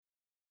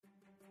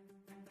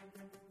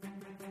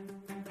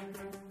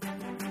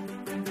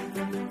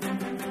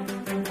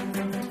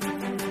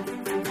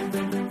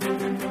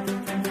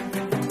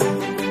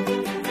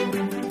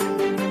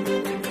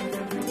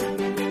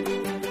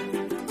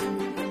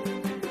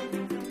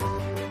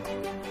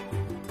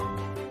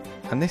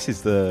And this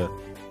is the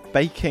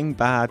Baking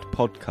Bad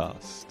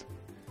podcast,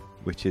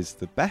 which is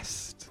the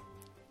best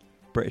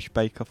British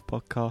Bake Off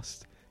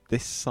podcast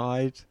this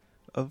side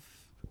of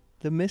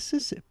the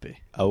Mississippi.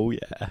 Oh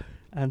yeah.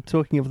 And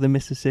talking of the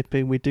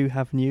Mississippi, we do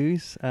have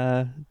news.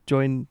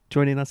 Joining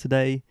us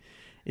today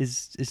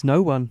is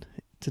no one.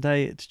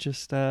 Today it's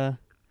just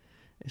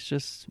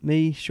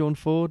me, Sean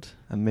Ford,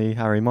 and me,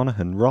 Harry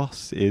Monaghan.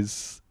 Ross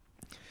is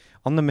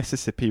on the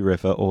Mississippi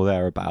River or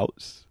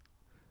thereabouts,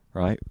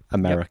 right?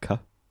 America.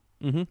 Yep.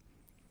 Mm-hmm.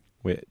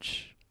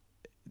 Which,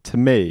 to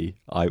me,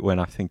 when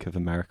I think of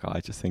America, I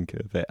just think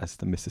of it as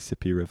the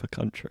Mississippi River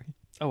country.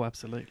 Oh,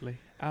 absolutely.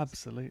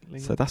 Absolutely.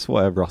 So that's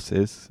where Ross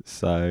is.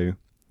 So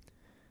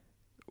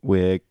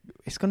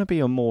it's going to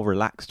be a more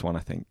relaxed one, I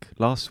think.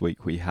 Last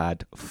week we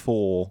had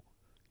 4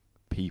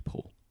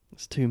 people.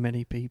 It's too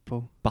many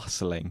people.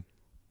 Bustling.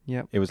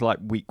 Yep. It was like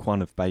week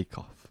 1 of Bake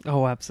Off.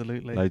 Oh,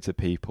 absolutely. Loads of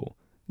people.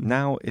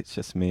 Now it's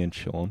just me and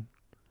Sean.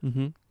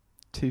 Mm-hmm.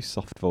 2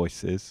 soft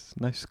voices,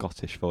 no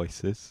Scottish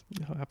voices.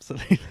 Oh,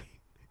 absolutely.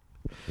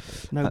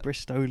 No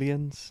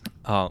Bristolians.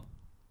 Oh,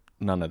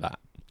 none of that.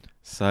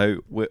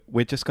 So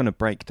we're just going to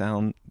break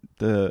down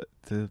the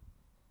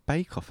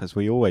Bake Off as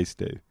we always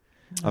do.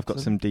 Absolutely. I've got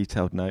some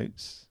detailed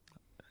notes.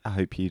 I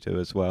hope you do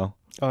as well.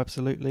 Oh,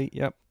 absolutely.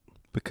 Yep.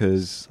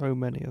 Because so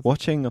many of them.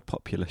 Watching a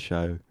popular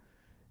show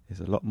is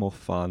a lot more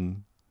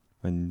fun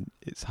when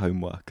it's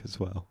homework as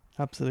well.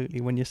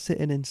 Absolutely. When you're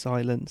sitting in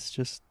silence,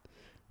 just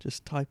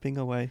typing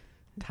away.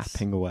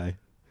 Tapping away.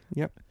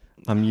 Yep.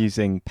 I'm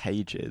using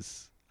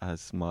Pages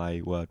as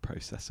my word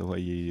processor. What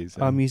are you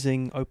using? I'm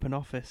using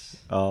OpenOffice.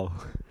 Oh,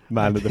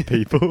 man of the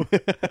people.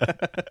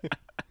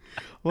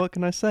 What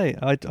can I say?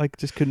 I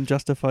just couldn't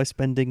justify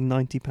spending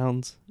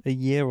 £90 a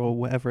year or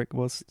whatever it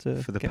was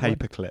for the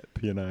paperclip.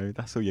 You know,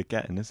 that's all you're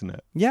getting, isn't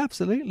it? Yeah,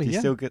 absolutely. Do you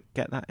still get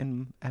that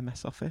in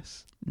MS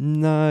Office?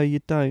 No, you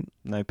don't.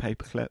 No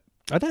paperclip.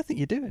 I don't think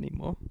you do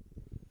anymore.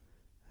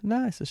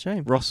 No, it's a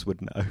shame. Ross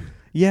would know.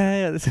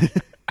 Yeah.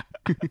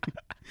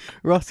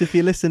 Ross, if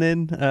you're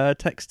listening,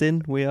 text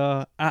in. We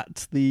are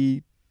at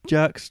the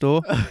Jerk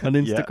Store on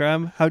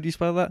Instagram. Yeah. How do you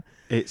spell that?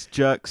 It's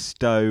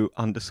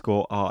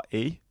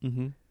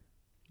jerkstow_RE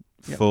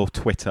for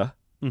Twitter.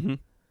 Mm-hmm.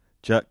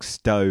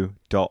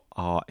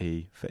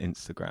 Jerkstow.re for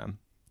Instagram.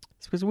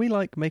 It's because we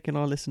like making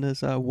our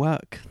listeners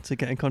work to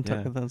get in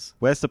contact with us.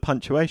 Where's the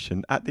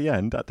punctuation? At the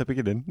end? At the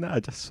beginning? No,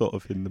 just sort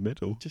of in the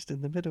middle. Just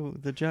in the middle.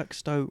 The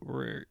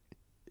Jerkstow.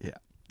 Yeah,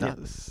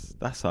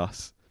 that's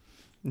us.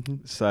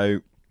 Mm-hmm. So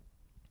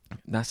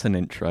that's an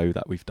intro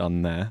that we've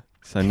done there.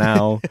 So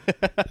now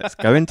let's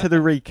go into the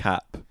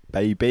recap,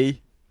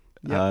 baby.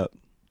 Yep.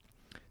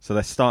 So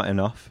they're starting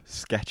off,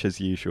 sketch as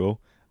usual.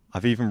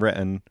 I've even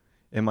written,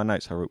 in my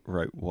notes I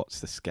wrote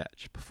what's the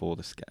sketch before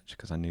the sketch,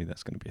 because I knew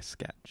that's going to be a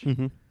sketch.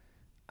 Mm-hmm.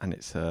 And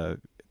it's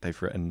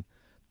they've written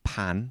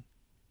pain,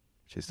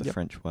 which is the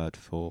French word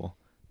for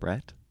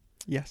bread.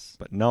 Yes.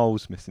 But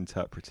Noel's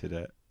misinterpreted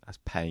it as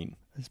pain.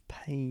 As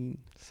pain.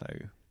 So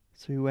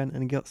we went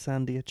and got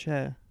Sandy a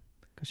chair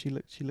because she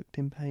looked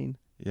in pain.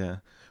 Yeah,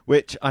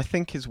 which I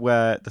think is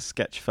where the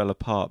sketch fell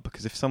apart,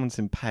 because if someone's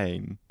in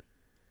pain,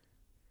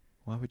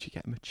 why would you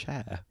get him a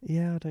chair?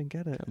 Yeah, I don't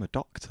get it. Get him a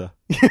doctor.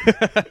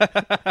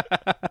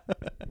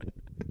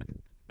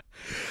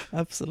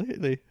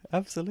 Absolutely.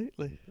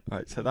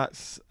 Right, so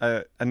that's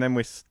and then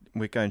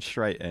we're going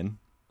straight in.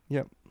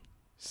 Yep.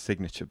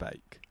 Signature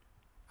bake,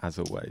 as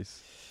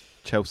always.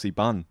 Chelsea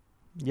bun.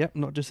 Yep,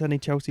 not just any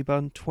Chelsea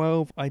bun.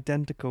 12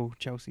 identical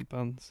Chelsea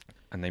buns.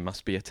 And they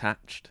must be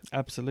attached.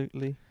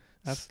 Absolutely.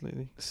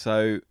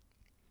 So,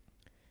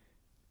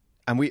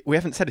 and we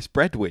haven't said it's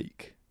bread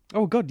week.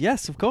 Oh, God,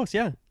 yes, of course,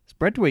 yeah. It's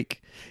bread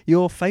week.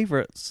 Your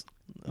favourites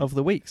of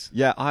the weeks.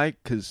 Yeah,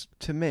 because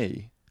to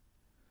me,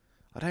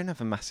 I don't have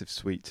a massive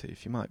sweet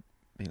tooth. You might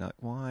be like,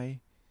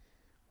 why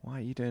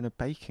are you doing a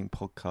baking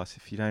podcast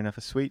if you don't have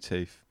a sweet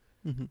tooth?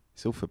 Mm-hmm.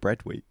 It's all for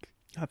bread week.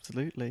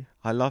 Absolutely.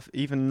 I love,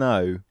 even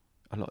though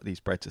a lot of these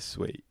breads are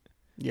sweet.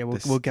 Yeah,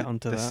 we'll get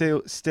onto that.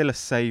 There's still a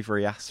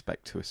savoury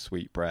aspect to a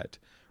sweet bread.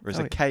 Whereas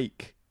a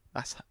cake,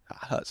 that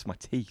hurts my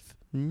teeth.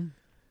 Mm.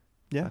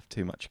 Yeah. I have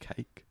too much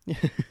cake.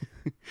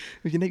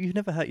 You've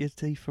never hurt your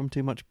teeth from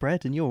too much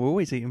bread, and you're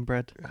always eating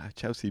bread.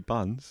 Chelsea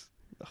buns.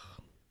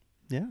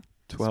 Yeah.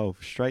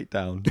 12 straight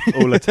down,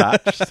 all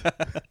attached.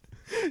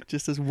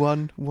 Just as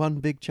one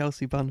big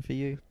Chelsea bun for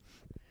you.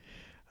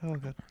 Oh,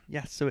 God.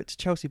 Yeah, so it's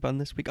Chelsea bun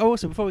this week. Oh,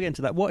 also, before we get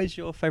into that, what is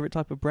your favourite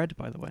type of bread,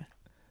 by the way?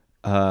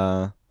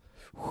 I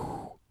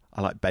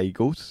like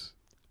bagels.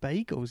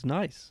 Bagels,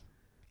 nice.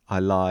 I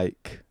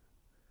like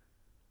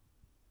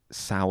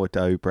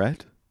sourdough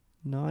bread.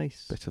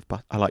 Nice. Bit of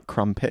butter. I like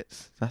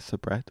crumpets. That's a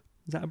bread.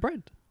 Is that a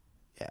bread?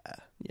 Yeah.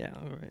 Yeah,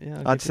 all right.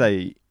 Yeah, I'd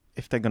say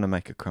if they're going to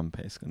make a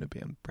crumpet, it's going to be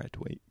a bread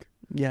week.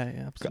 Yeah,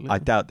 absolutely. I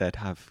doubt they'd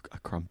have a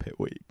crumpet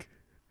week.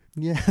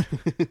 Yeah.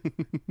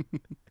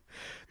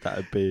 That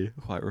would be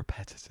quite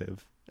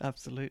repetitive.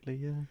 Absolutely,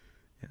 yeah.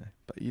 Yeah,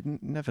 but you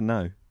never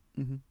know.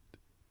 Mm-hmm.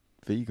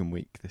 Vegan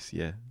week this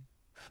year.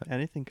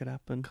 Anything could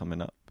happen.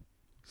 Coming up.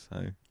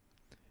 So,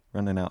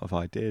 running out of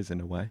ideas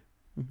in a way.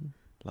 Mm-hmm.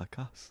 Like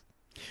us.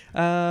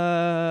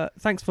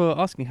 Thanks for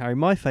asking, Harry.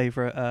 My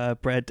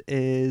favourite bread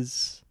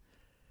is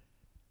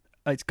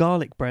it's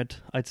garlic bread,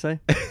 I'd say.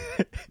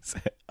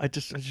 I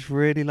just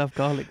really love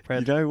garlic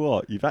bread. You know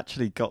what? You've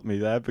actually got me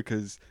there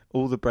because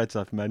all the breads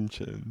I've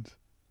mentioned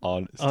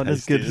aren't as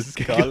as tasty good as as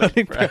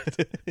garlic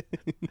bread.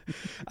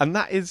 And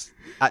that is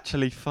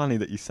actually funny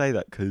that you say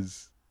that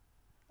because,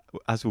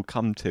 as we'll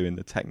come to in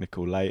the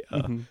technical later,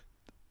 Mhm.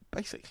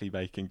 basically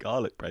making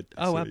garlic bread this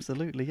Oh, week.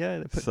 absolutely, yeah.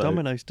 They put So-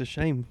 Domino's to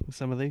shame with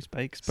some of these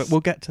bakes, but we'll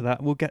get to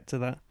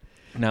that.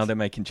 Now they're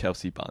making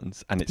Chelsea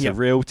buns, and it's Yeah. a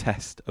real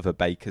test of a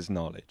baker's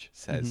knowledge,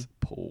 says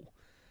Paul.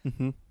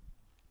 Mm-hmm.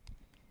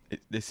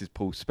 This is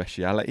Paul's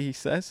speciality, he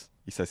says.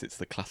 He says it's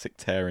the classic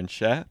tear and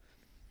share.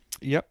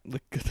 Yep,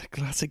 the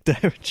classic dare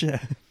and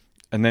share.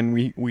 And then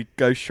we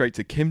go straight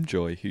to Kim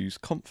Joy, who's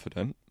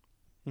confident.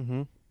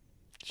 Mm-hmm.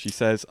 She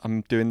says,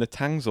 I'm doing the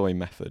Tangzoi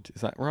method. Is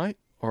that right?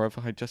 Or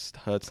have I just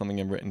heard something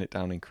and written it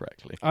down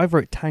incorrectly? I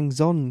wrote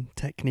Tangzon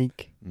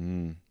technique.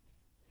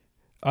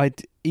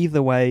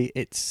 Either way,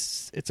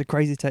 it's a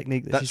crazy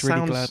technique that she's really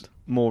sounds glad.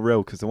 more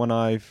real because the one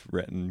I've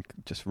written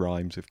just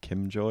rhymes with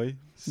Kim Joy.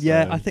 So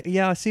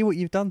Yeah, I see what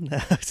you've done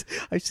there.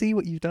 I see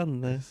what you've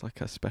done there. it's like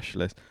a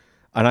specialist.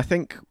 And I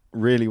think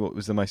really what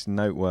was the most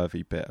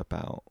noteworthy bit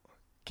about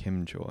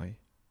Kim Joy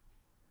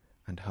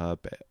and her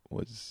bit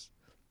was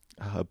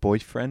her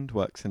boyfriend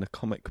works in a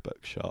comic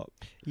book shop,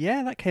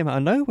 Yeah, that came out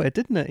of nowhere,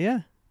 didn't it?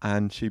 Yeah.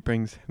 and she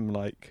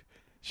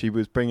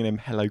was bringing him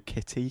Hello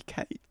Kitty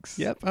cakes.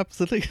 Yep,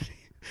 absolutely.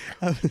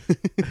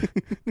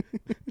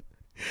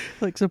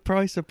 Like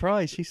surprise,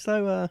 surprise. She's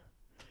so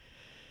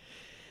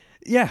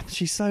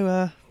she's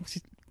so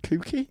she's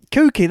Kooky?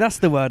 kooky. That's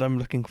the word I'm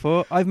looking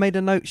for. I've made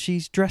a note.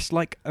 She's dressed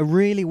like a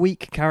really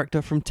weak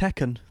character from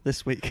Tekken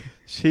this week.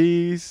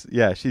 She's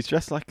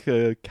dressed like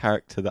a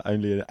character that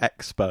only an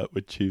expert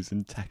would choose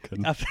in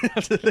Tekken.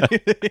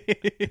 Absolutely.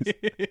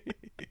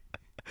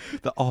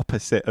 The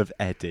opposite of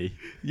Eddie.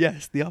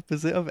 Yes, the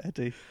opposite of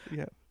Eddie.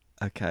 Yeah.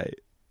 Okay.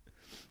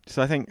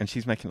 So I think, and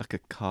she's making like a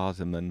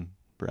cardamom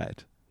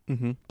bread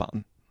Mm-hmm.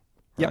 bun,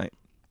 Yep. right?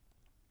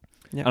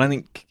 Yeah. And I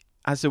think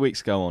as the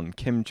weeks go on,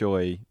 Kim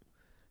Joy,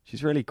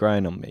 she's really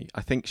growing on me.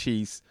 I think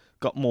she's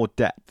got more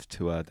depth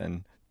to her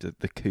than the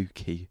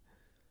kooky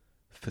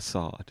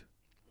facade.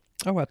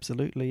 Oh,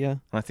 absolutely. Yeah. And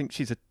I think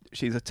she's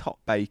a top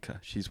baker.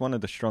 She's one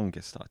of the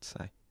strongest, I'd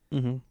say.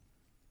 Mm-hmm.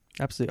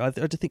 Absolutely.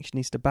 I just think she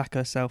needs to back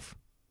herself.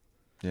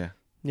 Yeah.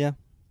 Yeah.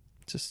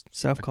 Just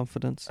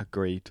self-confidence.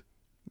 Agreed.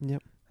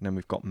 Yep. And then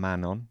we've got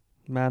Man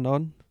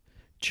On.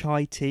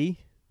 Chai tea.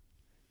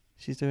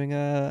 She's doing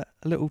a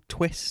little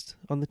twist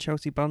on the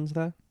Chelsea buns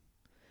there.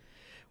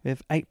 We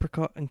have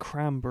apricot and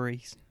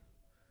cranberries.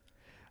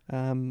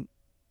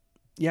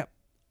 Yep.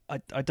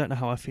 I don't know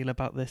how I feel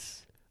about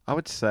this. I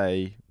would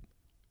say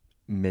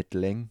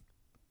middling.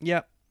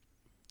 Yep.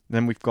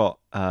 Then we've got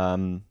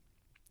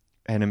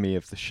enemy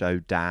of the show,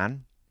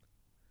 Dan.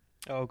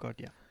 Oh, God,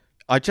 yeah.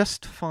 I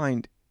just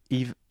find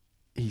he's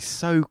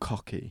so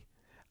cocky.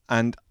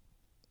 And,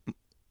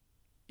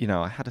 you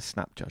know, I had a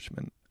snap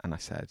judgment and I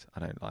said I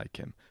don't like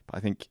him. But I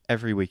think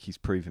every week he's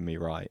proven me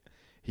right.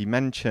 He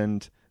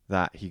mentioned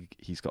that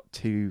he's got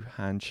 2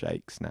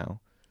 handshakes now.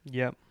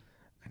 Yep.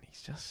 And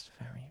he's just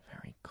very,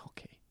 very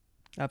cocky.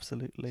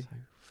 Absolutely. So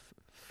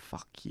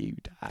fuck you,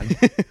 Dan.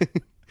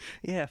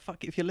 Yeah,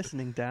 fuck. If you're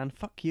listening, Dan,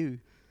 fuck you.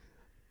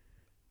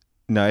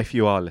 No, if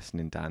you are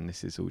listening, Dan,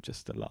 this is all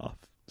just a laugh.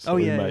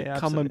 Sorry, yeah, mate. yeah,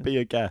 Come and absolutely. be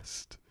a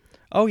guest.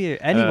 Oh, yeah.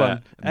 Anyone.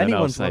 And then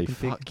Anyone's I'll say, welcome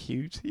to be- fuck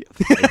you to your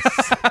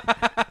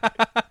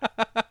face.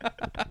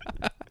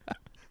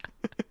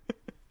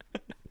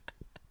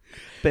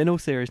 But in all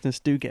seriousness,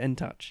 do get in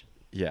touch.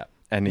 Yeah,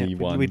 Yeah,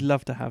 anyone. we'd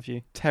love to have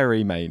you.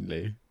 Terry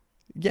mainly.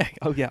 Yeah.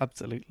 Oh, yeah,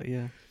 absolutely,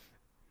 yeah.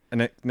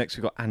 And next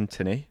we've got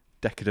Anthony,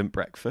 Decadent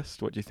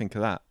Breakfast. What do you think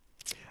of that?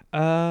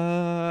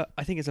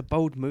 I think it's a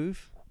bold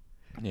move.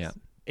 Yeah.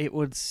 It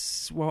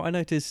was, well, I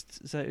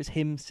noticed, so it was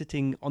him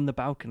sitting on the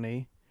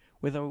balcony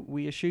with,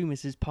 we assume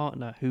is his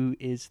partner, who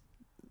is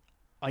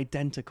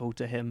identical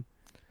to him.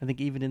 I think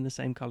even in the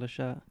same colour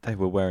shirt. They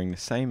were wearing the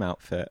same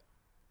outfit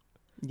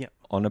Yep,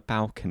 on a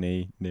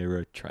balcony near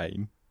a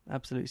train.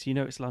 absolutely. So you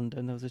know it's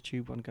London. There was a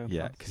tube one going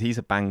Yeah, past. because he's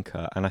a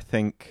banker. And I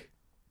think,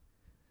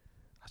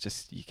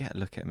 you get a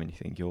look at him and you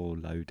think, you're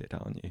loaded,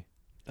 aren't you?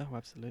 Oh,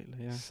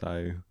 absolutely, yeah.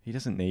 So he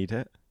doesn't need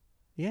it.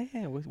 Yeah.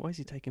 Why is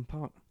he taking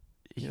part?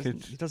 He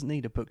He doesn't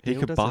need a book He deal,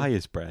 could does buy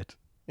his bread.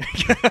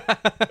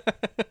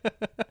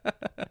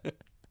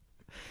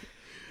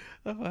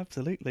 Oh,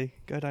 absolutely.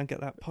 Go down and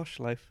get that posh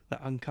loaf,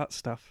 that uncut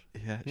stuff.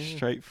 Yeah, Yeah.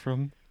 straight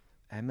from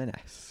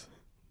M&S.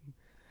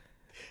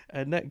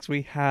 Next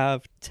we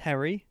have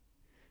Terry,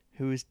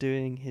 who is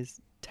doing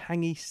his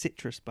tangy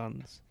citrus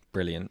buns.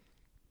 Brilliant.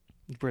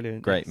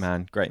 Brilliant. Great yes.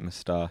 man. Great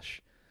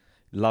moustache.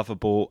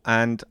 Lovable.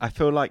 And I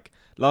feel like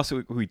last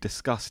week we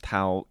discussed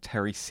how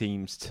Terry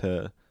seems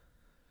to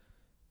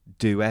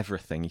do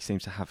everything. He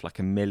seems to have like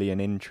a million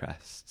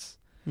interests.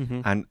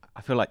 Mm-hmm. And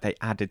I feel like they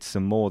added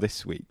some more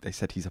this week. They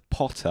said he's a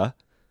potter,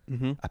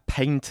 Mm-hmm. a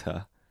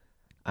painter,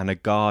 and a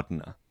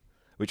gardener.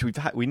 Which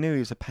we knew he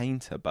was a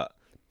painter, but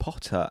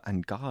Potter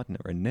and Gardner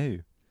are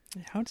new.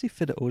 How does he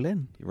fit it all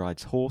in? He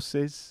rides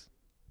horses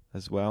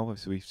as well,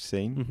 as we've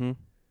seen. Mm-hmm.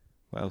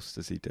 What else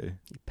does he do?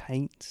 He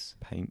paints.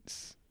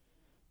 Paints.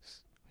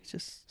 He's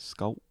just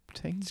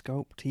Sculpting?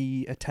 sculpt.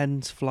 He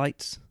attends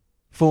flights.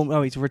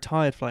 He's a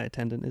retired flight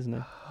attendant, isn't he?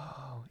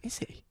 Oh, is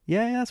he?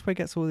 Yeah, that's where he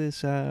gets all his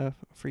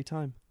free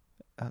time.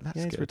 That's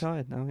He's good.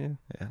 retired now, yeah.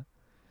 Yeah.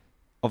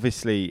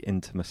 Obviously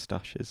into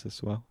moustaches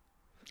as well.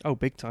 Oh,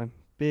 big time.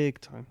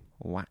 Big time.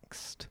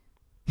 Waxed.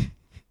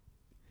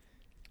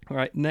 All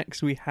right,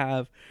 next we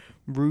have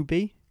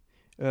Ruby,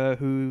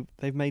 who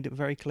they've made it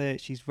very clear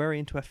she's very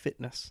into her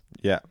fitness.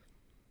 Yeah.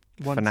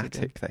 Once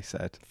Fanatic, again. they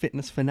said.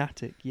 Fitness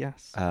fanatic,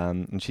 yes.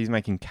 And she's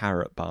making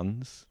carrot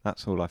buns.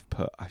 That's all I've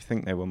put. I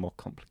think they were more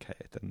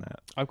complicated than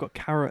that. I've got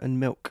carrot and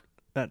milk.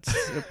 That's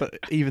but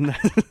even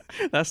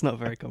that's not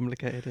very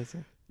complicated, is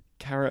it?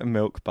 Carrot and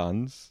milk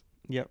buns.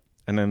 Yep.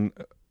 And then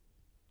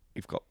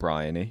you've got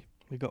Bryony.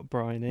 We've got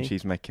Bryony.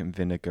 She's making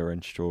vinegar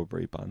and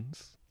strawberry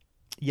buns.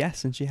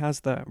 Yes, and she has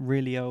that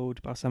really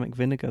old balsamic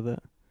vinegar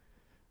that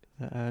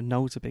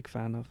Noel's a big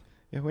fan of.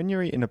 Yeah, when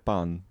you're eating a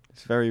bun,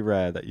 it's very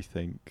rare that you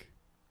think,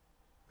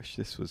 wish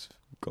this was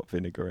got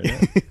vinegar in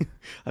it.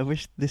 I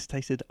wish this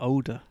tasted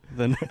older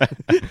than...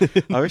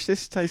 I wish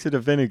this tasted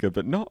of vinegar,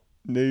 but not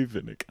new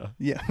vinegar.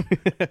 Yeah.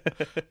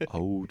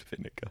 Old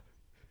vinegar.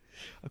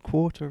 A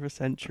quarter of a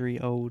century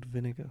old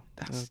vinegar.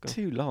 That's Oh, God.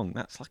 too long.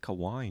 That's like a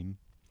wine.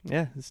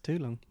 Yeah, it's too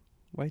long.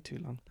 Way too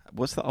long.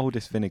 What's the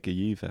oldest vinegar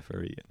you've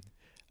ever eaten?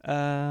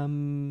 I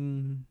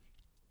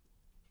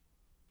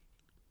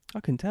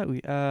can tell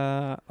you,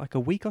 like a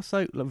week or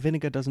so. Like,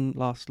 vinegar doesn't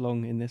last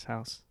long in this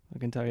house. I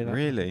can tell you that.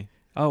 Really?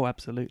 Oh,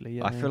 absolutely.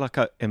 Yeah. I feel like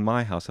in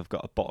my house I've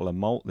got a bottle of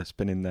malt that's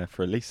been in there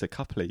for at least a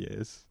couple of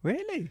years.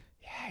 Really?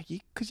 Yeah,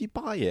 because you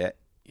buy it,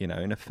 in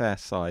a fair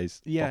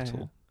sized bottle. Yeah.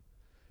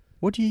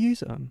 What do you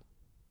use it on?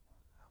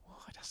 Well,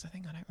 that's the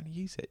thing. I don't really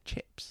use it.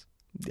 Chips.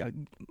 Yeah,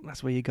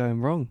 that's where you're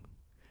going wrong.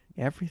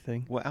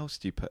 Everything. What else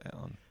do you put it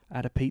on? I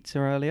had a pizza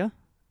earlier.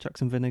 Chuck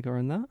some vinegar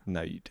in that.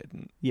 No, you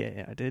didn't.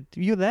 Yeah, I did.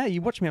 You were there.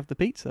 You watched me have the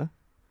pizza.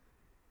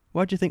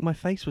 Why do you think my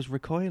face was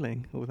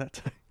recoiling all that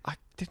time? I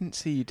didn't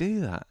see you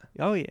do that.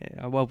 Oh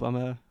yeah.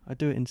 Well, I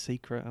do it in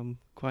secret. I'm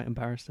quite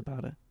embarrassed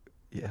about it.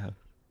 Yeah.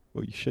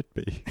 Well, you should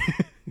be.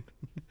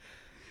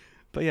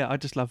 But yeah, I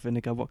just love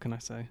vinegar. What can I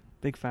say?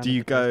 Big fan. Do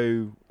you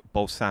go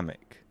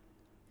balsamic?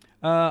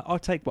 I'll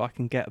take what I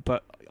can get,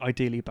 but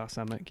ideally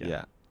balsamic.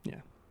 Yeah.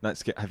 Yeah.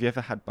 Let's get. Have you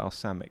ever had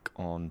balsamic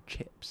on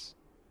chips?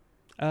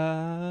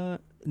 No.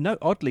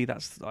 Oddly,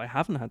 I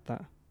haven't had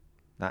that.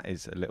 That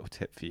is a little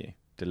tip for you.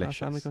 Delicious.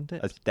 Balsamic on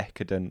dips. As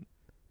decadent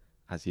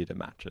as you'd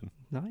imagine.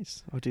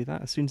 Nice. I'll do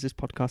that as soon as this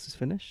podcast is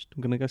finished.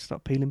 I'm gonna go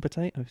start peeling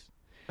potatoes.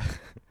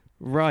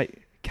 Right,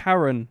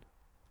 Karen.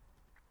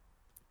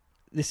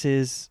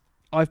 She's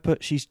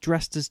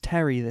dressed as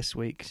Terry this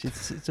week.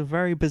 It's a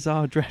very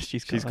bizarre dress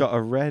she's got. She's got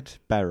a red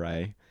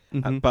beret,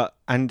 Mm-hmm.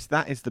 and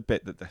that is the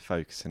bit that they're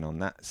focusing on.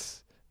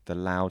 That's the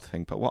loud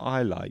thing. But what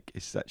I like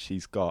is that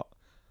she's got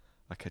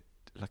like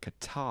a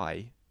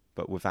tie,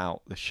 but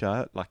without the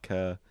shirt, like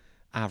a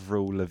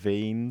Avril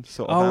Lavigne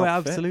sort of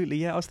outfit. Absolutely.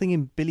 Yeah, I was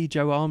thinking Billy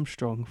Joe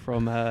Armstrong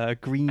from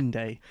Green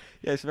Day.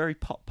 Yeah, it's very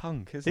pop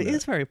punk, isn't it? It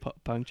is very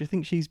pop punk. Do you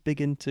think she's big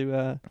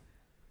into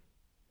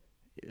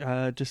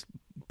just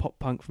pop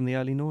punk from the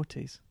early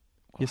noughties?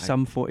 Your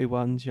Sum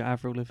 41s, your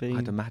Avril Lavigne.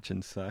 I'd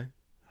imagine so.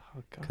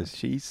 Oh, God. Because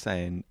she's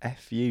saying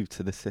F you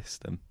to the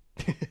system.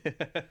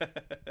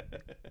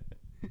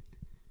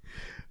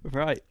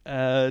 Right.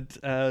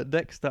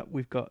 Next up,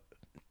 we've got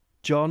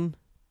John.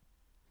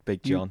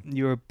 Big John.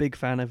 You're a big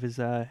fan of his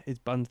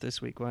buns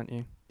this week, weren't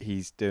you?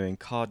 He's doing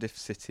Cardiff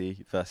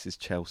City versus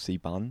Chelsea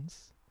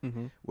buns,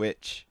 Mm-hmm.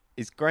 which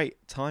is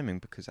great timing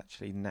because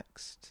actually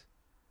that's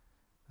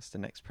the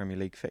next Premier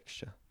League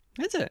fixture.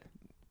 Is it?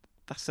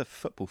 That's a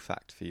football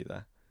fact for you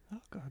there.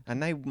 Oh, God.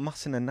 And they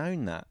mustn't have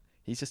known that.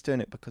 He's just doing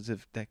it because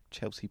of their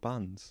Chelsea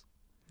buns.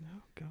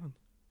 Oh, God.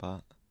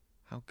 But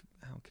how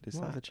good is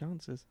What are that? the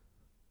chances?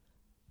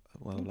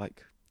 Well,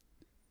 like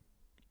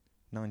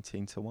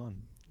 19-1.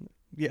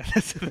 Yeah,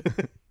 that's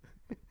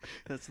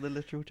the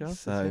literal chances.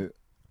 So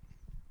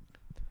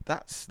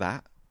that's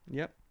that.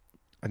 Yep.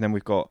 And then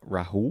we've got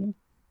Rahul.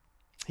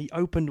 He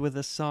opened with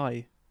a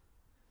sigh.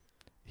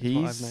 That's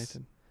what I've He's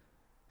noted.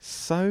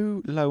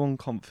 so low on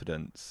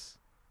confidence.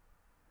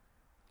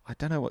 I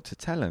don't know what to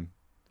tell him.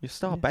 You're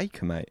Star Yeah.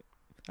 Baker, mate.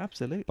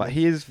 Absolutely. But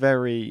he is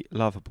very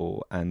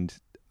lovable, and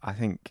I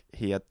think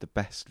he had the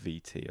best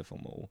VT of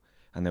them all.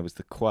 And there was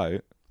the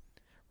quote,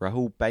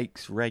 Rahul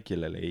bakes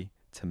regularly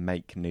to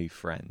make new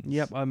friends.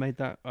 Yep,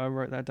 I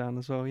wrote that down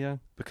as well, yeah.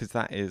 Because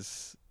that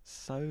is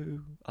so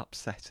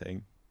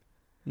upsetting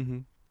Mm-hmm.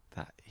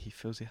 that he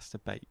feels he has to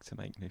bake to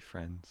make new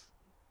friends.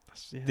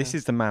 Yeah. This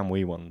is the man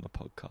we want on the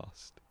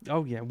podcast.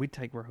 Oh, yeah, we'd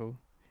take Rahul.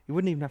 He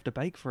wouldn't even have to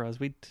bake for us.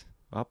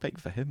 I'll bake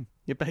for him.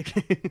 You'd bake.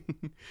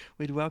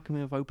 We'd welcome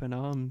him with open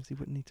arms. He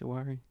wouldn't need to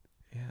worry.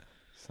 Yeah.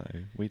 So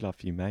we love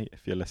you, mate,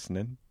 if you're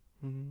listening.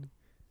 Mm.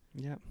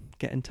 Yeah.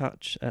 Get in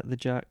touch at the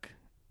Jack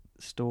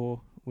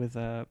store with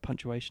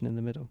punctuation in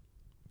the middle.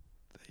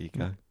 There you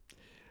go.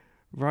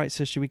 Right,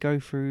 so should we go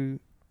through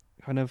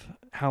kind of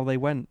how they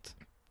went?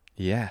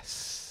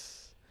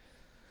 Yes.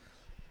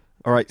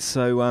 All right,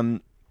 so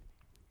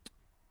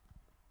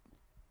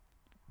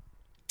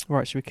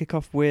Right, should we kick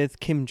off with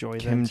Kim Joy then?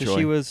 Kim So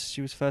Joy.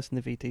 she was first in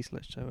the VT, so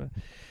let's show her.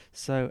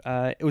 So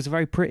it was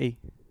very pretty.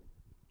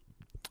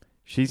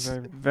 she's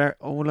Very- very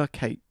all her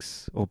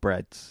cakes or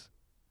breads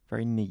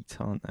very neat,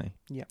 aren't they?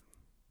 Yeah.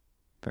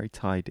 Very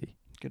tidy.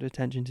 Good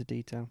attention to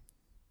detail.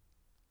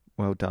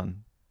 Well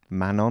done.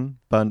 Manon,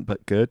 burnt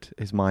but good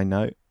is my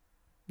note.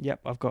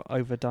 Yep, I've got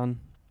overdone.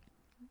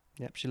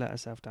 Yep, she let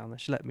herself down there.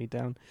 She let me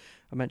down.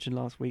 I mentioned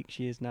last week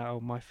she is now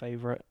my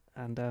favourite,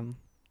 and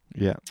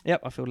Yeah.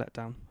 yep, I feel let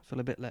down. I feel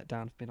a bit let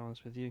down, to be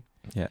honest with you.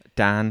 Yeah.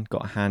 Dan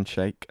got a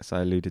handshake, as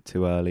I alluded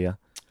to earlier.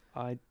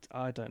 I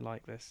don't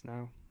like this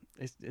now.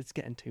 It's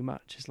getting too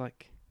much. It's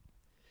like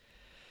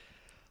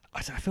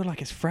I feel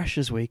like it's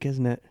Freshers Week,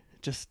 isn't it?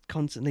 Just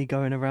constantly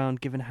going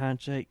around giving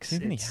handshakes. Too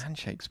many It's-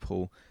 handshakes,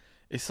 Paul.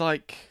 It's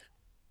like,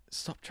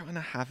 stop trying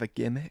to have a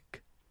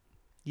gimmick.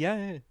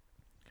 yeah.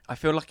 I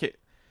feel like it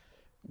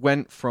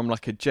went from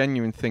like a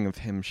genuine thing of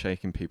him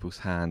shaking people's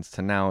hands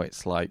to now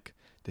it's like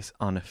this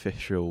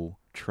unofficial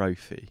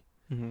trophy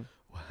Mm-hmm.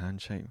 or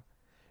handshake.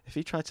 If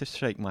he tried to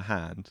shake my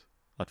hand,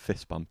 I'd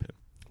fist bump him.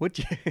 Would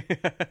you?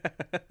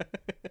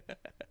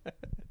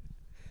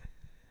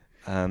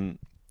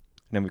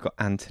 Then we've got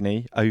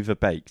Anthony,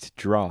 overbaked,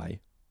 dry.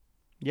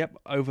 Yep,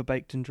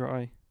 overbaked and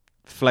dry.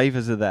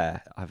 Flavours are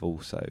there, I've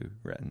also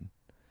written.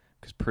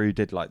 Because Prue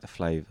did like the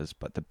flavours,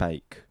 but the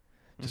bake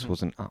just Mhm.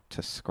 wasn't up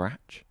to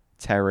scratch.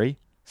 Terry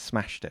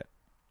smashed it.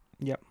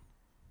 Yep.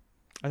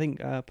 I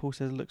think Paul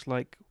says it looks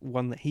like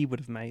one that he would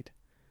have made.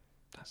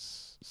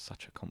 That's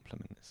such a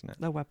compliment, isn't it?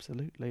 No,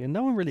 absolutely, and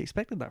no one really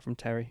expected that from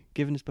Terry,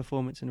 given his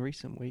performance in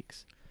recent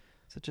weeks.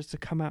 So just to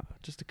come out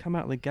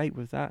of the gate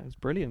with that was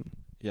brilliant.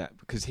 Yeah,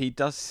 because he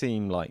does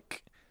seem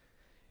like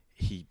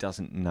he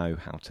doesn't know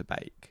how to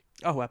bake,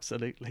 Oh,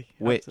 absolutely.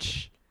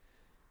 which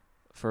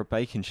for a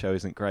baking show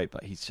isn't great,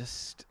 but he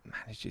just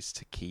manages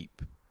to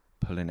keep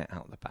pulling it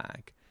out of the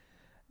bag.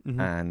 Mhm.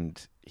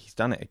 And he's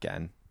done it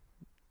again.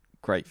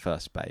 Great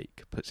first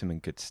bake, puts him in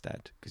good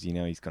stead, because you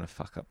know he's going to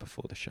fuck up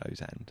before the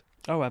show's end.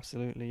 Oh,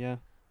 absolutely, yeah.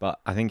 But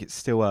I think it's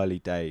still early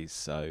days,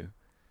 so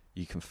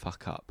you can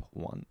fuck up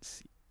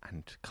once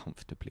and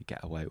comfortably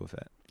get away with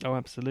it. Oh,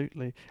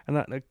 absolutely. And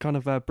that kind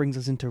of brings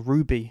us into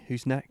Ruby,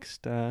 who's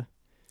next.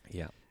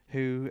 Yeah.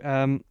 Who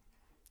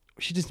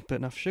she didn't put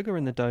enough sugar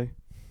in the dough.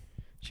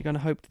 She kind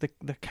of hoped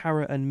the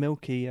carrot and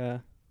milky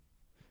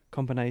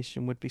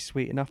combination would be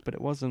sweet enough, but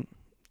it wasn't.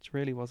 It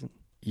really wasn't.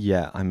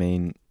 Yeah, I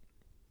mean,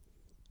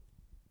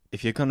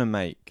 if you're going to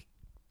make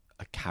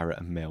a carrot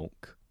and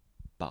milk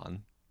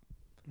bun,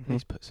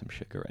 please put some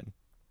sugar in.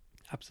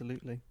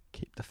 Absolutely.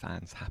 Keep the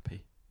fans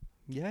happy.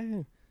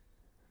 Yeah.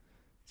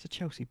 It's a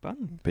Chelsea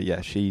bun. But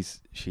yeah, she's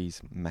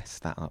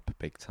messed that up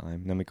big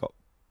time. Then we got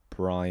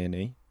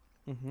Bryony,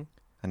 Mm-hmm.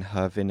 and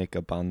her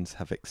vinegar buns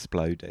have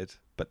exploded,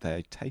 but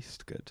they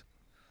taste good.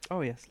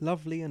 Oh, yes.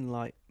 Lovely and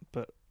light,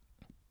 but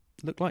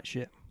look like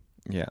shit.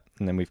 Yeah,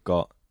 and then we've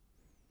got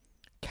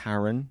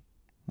Karen.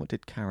 What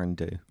did Karen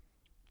do?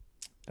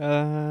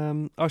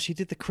 Oh, she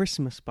did the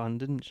Christmas bun,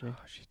 didn't she? Oh,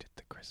 she did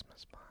the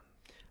Christmas bun.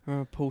 I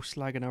remember Paul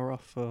slagging her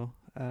off for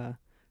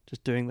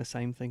just doing the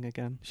same thing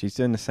again. She's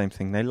doing the same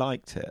thing. They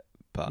liked it,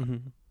 but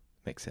Mhm.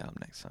 mix it up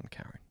next time,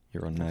 Karen.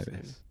 You're on Absolutely.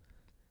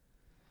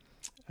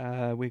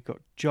 notice. We've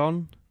got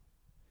John.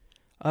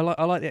 I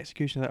like the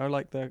execution of that. I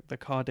like the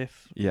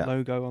Cardiff Yeah.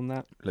 logo on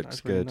that. Looks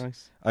That's really good.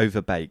 nice.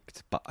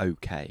 Overbaked, but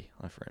okay,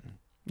 I've written.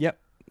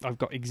 I've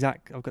got the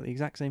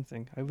exact same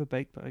thing.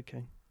 Overbaked, but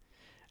okay.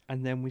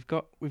 And then we've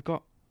got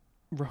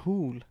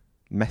Rahul.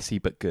 Messy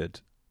but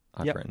good,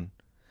 I've Yep. written.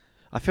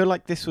 I feel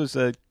like this was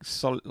a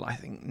solid. I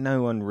think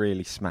no one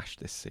really smashed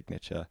this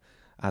signature,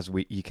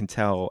 you can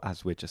tell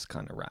as we're just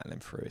kind of rattling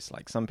through. It's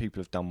like some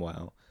people have done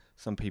well,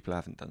 some people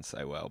haven't done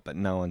so well, but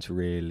no one's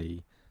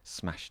really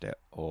smashed it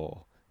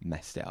or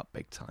messed it up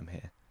big time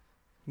here.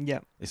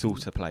 Yeah, It's all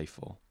to play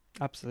for.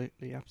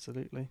 absolutely.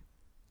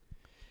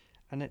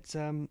 And it's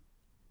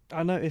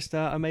I noticed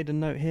I made a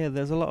note here.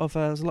 There's a lot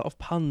of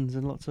puns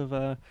and lots of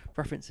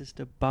references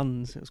to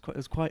buns. It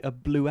was quite a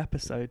blue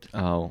episode.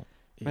 Oh,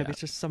 Maybe yeah. it's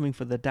just something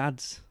for the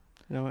dads.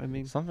 You know what I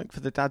mean? Something for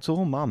the dads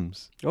or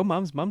mums. Oh,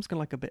 mum's gonna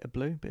like a bit of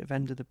blue, bit of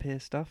end of the pier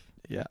stuff.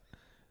 Yeah.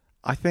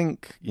 I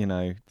think,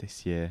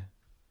 this year,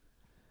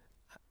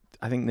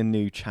 I think the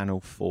new Channel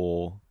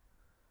 4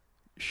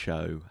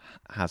 show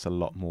has a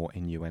lot more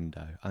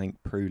innuendo. I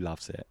think Prue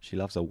loves it. She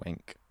loves a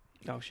wink.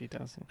 Oh, she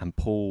does. Yeah. And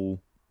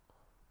Paul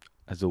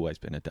has always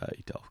been a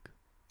dirty dog.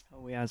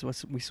 Oh, he has.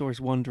 We saw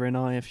his wandering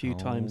eye a few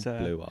times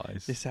Blue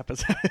eyes. this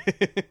episode.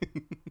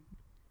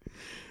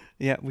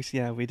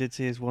 we did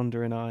see his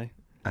wandering eye.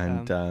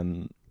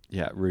 And,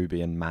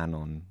 Ruby and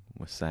Manon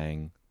were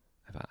saying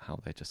about how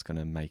they're just going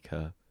to make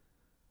a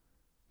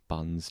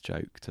buns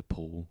joke to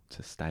Paul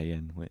to stay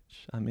in,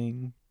 which, I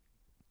mean...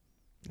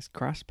 It's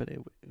crass, but it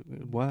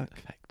would work.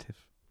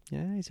 Effective.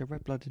 Yeah, he's a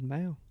red-blooded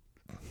male.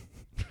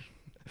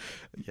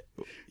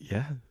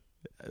 Yeah.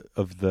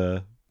 Of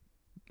the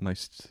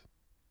most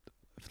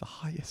of the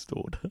highest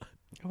order.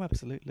 Oh,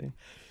 absolutely.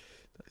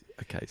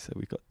 Okay, so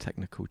we've got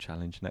technical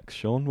challenge next.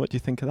 Sean, what do you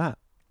think of that?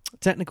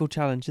 Technical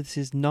challenge. This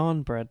is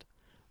naan bread.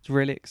 I was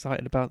really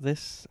excited about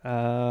this.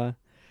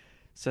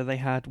 So they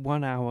had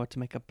 1 hour to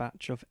make a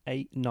batch of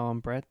 8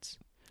 naan breads.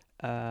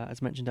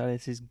 As mentioned earlier,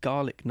 this is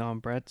garlic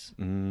naan breads.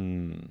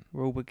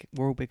 We're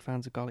all big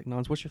fans of garlic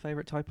naans. What's your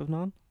favourite type of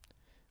naan?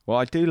 Well,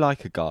 I do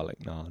like a garlic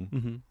naan,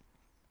 Mm-hmm.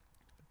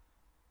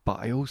 but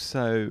I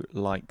also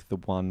like the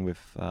one with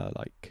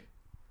like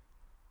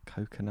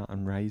coconut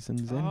and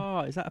raisins in. Oh,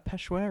 is that a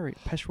Peshwari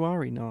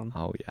naan?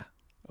 Oh yeah,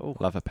 Oh,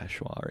 love a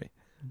Peshwari.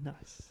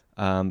 nice.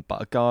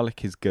 But a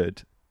garlic is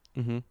good,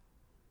 Mm-hmm. and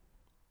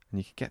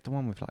you can get the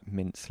one with like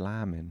minced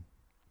lamb in.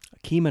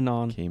 Keema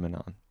naan. Keema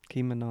naan,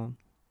 Keema naan.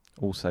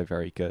 also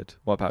very good.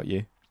 What about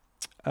you?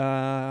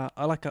 I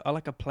like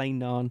a plain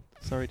naan.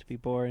 Sorry to be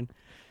boring.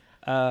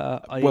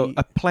 Well,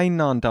 a plain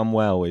naan done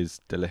well is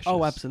delicious.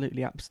 Oh,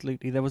 absolutely,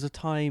 absolutely. There was a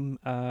time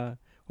while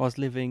I was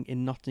living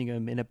in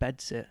Nottingham in a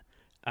bedsit,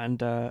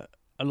 and a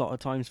lot of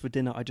times for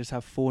dinner I just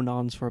have 4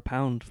 naans for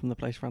 £1 from the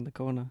place around the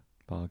corner.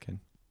 Bargain.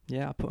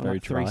 Yeah, I put them Very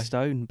like 3 dry.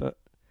 stone, but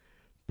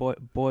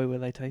boy were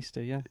they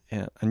tasty. Yeah.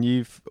 Yeah, and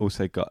you've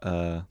also got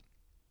a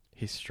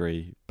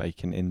history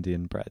baking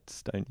Indian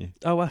breads, don't you?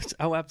 Oh,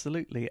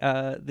 absolutely.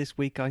 This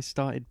week I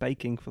started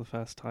baking for the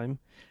first time.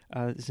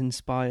 It's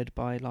inspired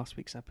by last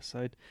week's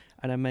episode,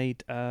 and I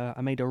made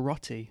a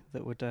roti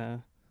that would.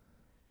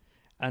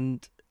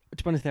 And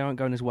to be honest, they aren't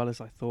going as well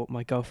as I thought.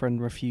 My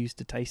girlfriend refused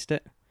to taste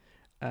it.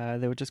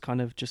 They were just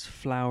kind of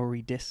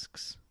floury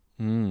discs.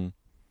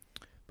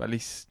 But at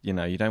least you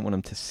don't want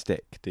them to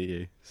stick, do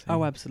you? So Oh,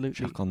 you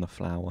absolutely. chuck on the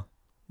flour.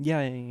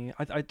 Yeah.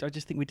 I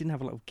just think we didn't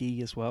have a lot of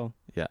ghee as well.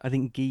 Yeah, I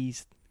think ghee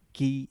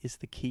is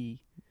the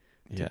key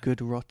to yeah,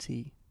 good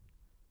roti.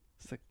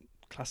 It's a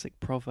classic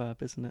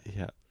proverb, isn't it?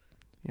 yeah,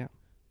 Yeah.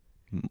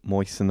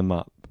 Moisten them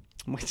up.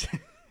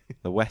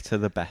 The wetter,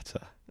 the better.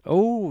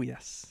 Oh,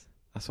 yes.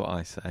 That's what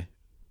I say.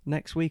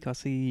 Next week, I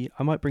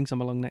might bring some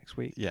along next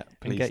week Yeah, and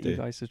please get do. you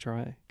guys to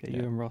try it. Get you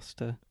Yeah. and Ross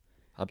to.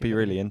 I'd give be it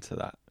really a- into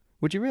that.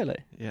 Would you really?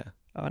 Yeah.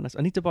 Oh, nice.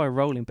 I need to buy a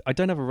rolling. I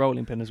don't have a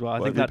rolling pin as well. I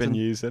What think have that's. you been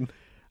using?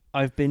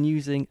 I've been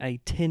using a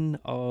tin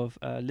of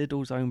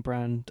Lidl's own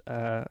brand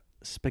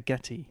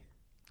spaghetti.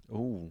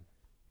 Ooh.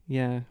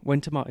 Yeah, when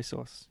tomato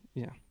sauce.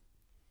 Yeah,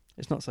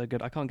 it's not so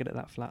good. I can't get it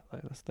that flat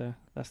though.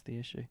 That's the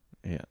issue.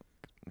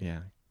 Yeah,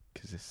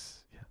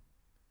 because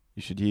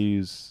you should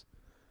use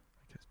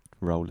like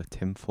a roll of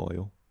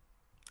tinfoil.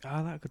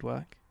 Oh, that could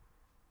work.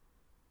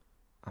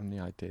 I'm the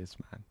ideas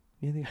man.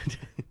 Yeah,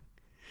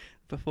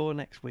 before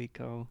next week,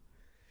 I'll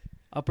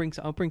bring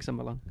some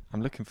along.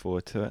 I'm looking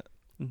forward to it.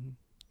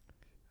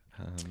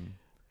 Mm-hmm. Um,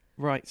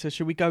 Right. So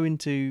should we go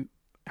into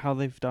how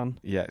they've done?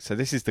 yeah, so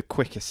this is the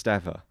quickest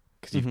ever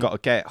because you've Mhm. got to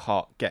get it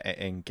hot, get it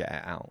in, get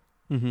it out.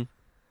 Mm-hmm.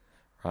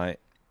 Right.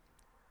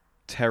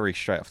 Terry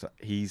straight off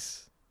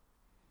he's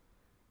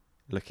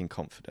looking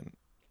confident.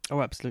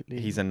 Oh, absolutely.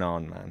 He's a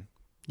naan man.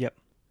 Yep.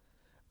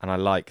 And I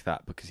like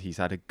that because he's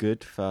had a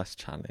good first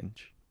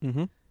challenge.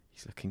 Mm-hmm.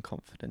 He's looking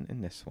confident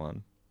in this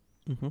one.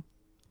 Mm-hmm.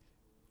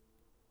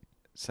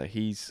 So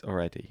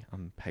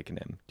I'm pegging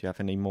him. Do you have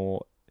any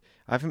more?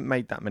 I haven't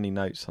made that many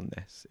notes on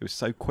this. It was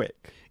so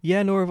quick.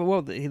 Yeah, they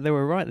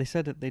were right. They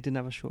said that they didn't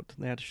have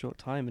they had a short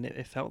time, and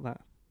it felt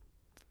that.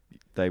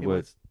 They It were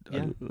was-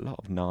 yeah. a lot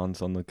of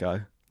naans on the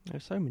go.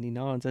 There's so many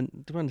naans,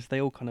 and to be honest, they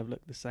all kind of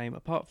look the same.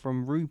 Apart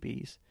from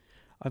Ruby's,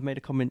 I've made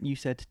a comment. You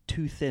said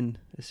too thin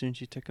as soon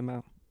as you took them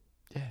out.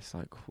 Yeah, it's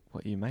like,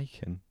 what are you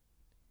making?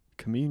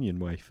 Communion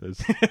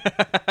wafers.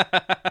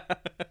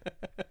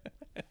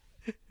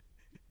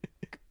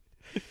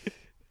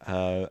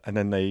 And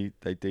then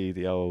they do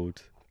the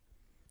old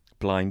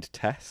blind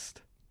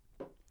test.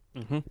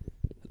 Mm-hmm.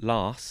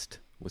 Last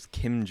was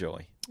Kim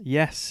Joy.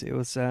 Yes, it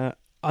was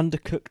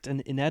undercooked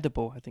and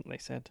inedible, I think they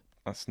said.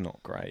 That's not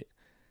great.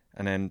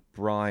 And then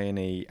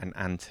Bryony and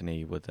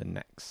Anthony were the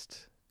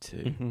next two.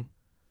 Mm-hmm.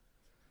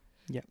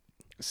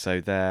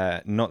 So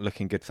they're not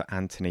looking good for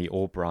Anthony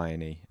or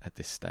Bryony at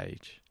this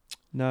stage.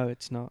 No,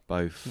 it's not.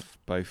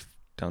 Both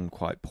done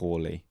quite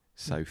poorly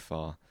so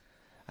far.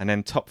 And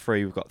then top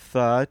 3, we've got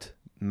third,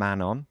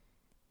 Manon.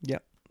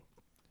 Yep.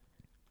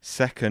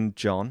 Second,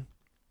 John.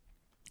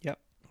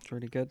 It's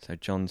really good. So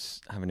John's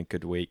having a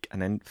good week.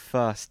 And then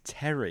first,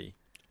 Terry.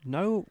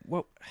 No,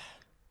 well,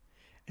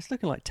 it's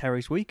looking like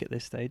Terry's week at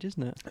this stage,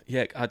 isn't it?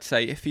 Yeah, I'd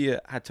say if you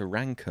had to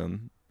rank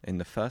him in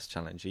the first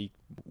challenge, he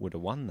would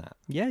have won that.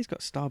 Yeah, he's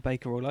got Star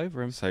Baker all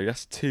over him. So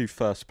that's 2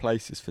 first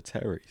places for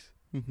Terry's,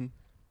 Mm-hmm.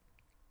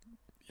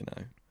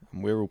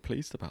 and we're all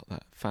pleased about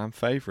that. Fan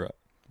favourite.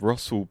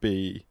 Ross will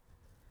be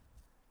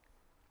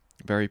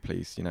very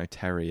pleased,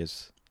 Terry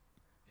is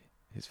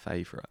his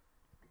favourite,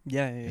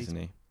 Yeah, isn't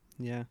he?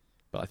 Yeah.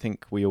 But I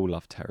think we all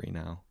love Terry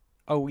now.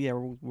 Oh, yeah,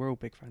 we're all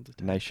big fans of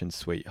Terry. Nation's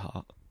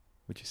sweetheart,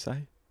 would you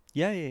say?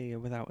 Yeah,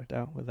 without a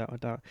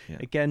doubt. Yeah.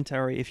 Again,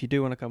 Terry, if you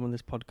do want to come on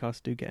this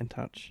podcast, do get in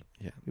touch.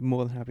 Yeah. We're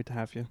more than happy to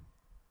have you.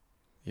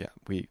 Yeah,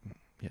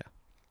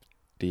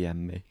 DM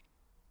me.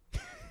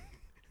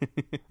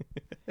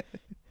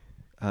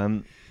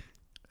 And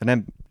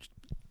then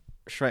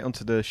straight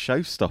onto the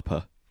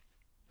showstopper.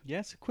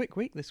 Yes, a quick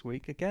week this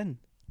week again.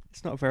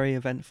 It's not a very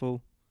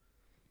eventful.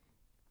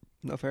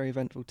 Not a very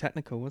eventful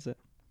technical, was it?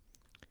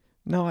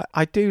 No,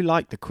 I do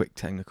like the quick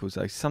technicals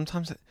though.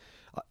 Sometimes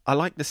I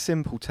like the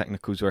simple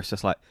technicals where it's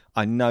just like,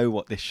 I know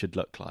what this should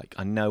look like.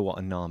 I know what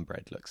a naan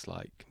bread looks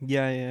like.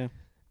 Yeah.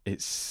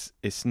 It's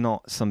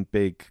not some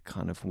big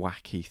kind of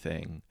wacky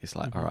thing. It's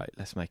like, Mhm. all right,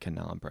 let's make a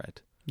naan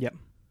bread. Yep,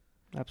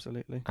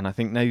 absolutely. And I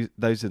think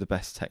those are the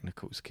best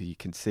technicals because you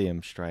can see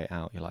them straight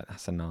out. You're like,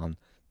 that's a naan.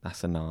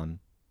 That's a naan.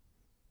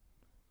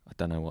 I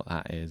don't know what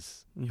that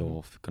is. Mhm.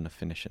 You're going to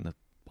finish in the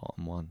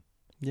bottom one.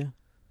 Yeah.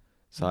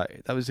 So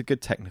that was a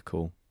good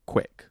technical,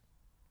 quick,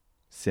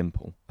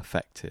 simple,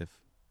 effective.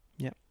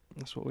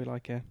 That's what we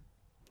like here.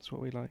 That's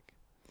what we like.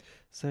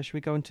 So should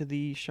we go into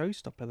the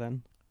showstopper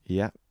then?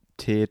 Yeah.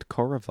 Tiered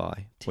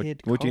Korovai.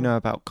 Tiered What do you know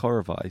about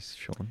Korovai,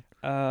 Sean?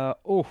 I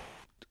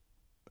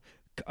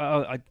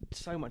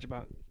so much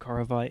about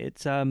Korovai.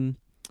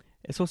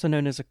 It's also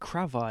known as a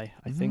kravai,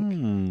 I think.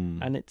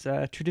 And it's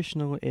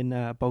traditional in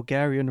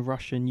Bulgarian,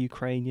 Russian,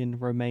 Ukrainian,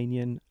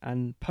 Romanian,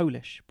 and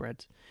Polish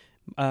bread,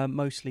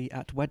 mostly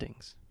at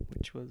weddings,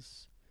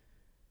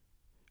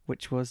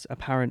 which was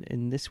apparent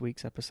in this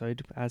week's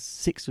episode, as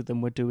 6 of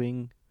them were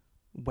doing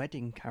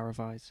wedding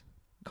karavais.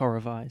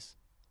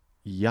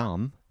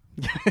 Yum.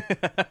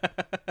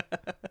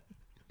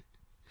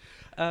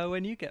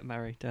 When you get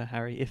married,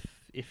 Harry,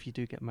 if you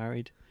do get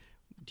married,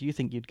 do you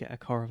think you'd get a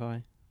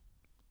karavai?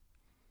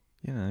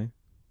 You know,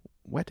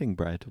 wedding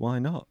bread. Why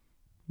not?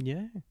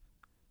 Yeah.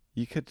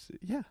 You could,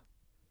 yeah.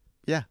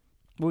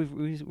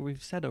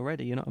 We've said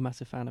already you're not a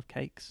massive fan of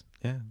cakes.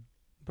 Yeah.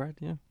 Bread,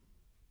 yeah.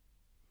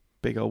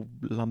 Big old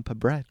lump of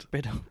bread.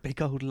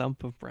 Big old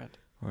lump of bread.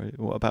 Right.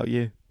 What about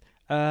you?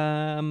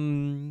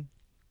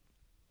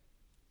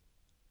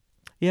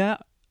 Yeah.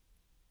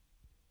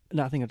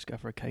 No, I think I'd just go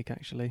for a cake,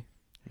 actually.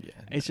 Yeah.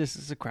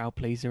 It's a crowd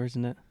pleaser,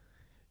 isn't it?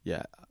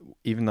 Yeah.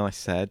 Even though I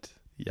said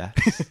yes,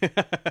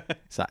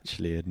 it's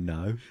actually a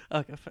no.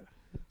 Okay,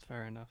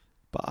 fair enough.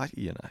 But All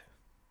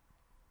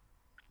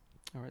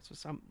right, so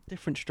some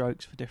different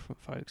strokes for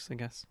different folks, I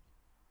guess.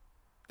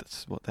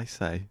 that's what they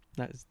say.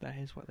 That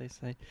is what they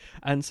say.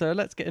 And so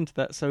let's get into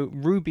that. So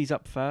Ruby's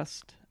up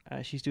first.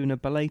 She's doing a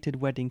belated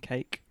wedding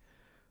cake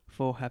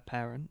for her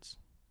parents.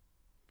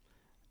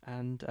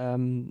 And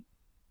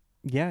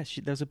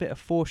there's a bit of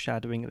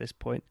foreshadowing at this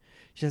point.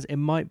 She says, it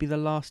might be the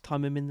last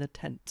time I'm in the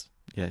tent.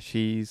 Yeah,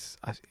 she's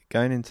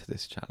going into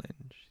this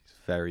challenge. She's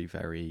very,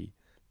 very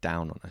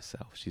down on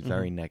herself. She's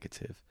very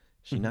negative.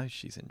 She Mhm. knows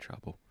she's in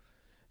trouble.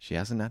 She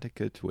hasn't had a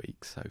good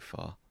week so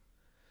far.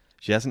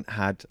 She hasn't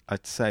had,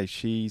 I'd say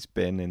she's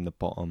been in the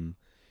bottom,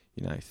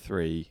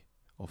 3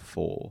 or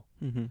 4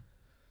 Mm-hmm.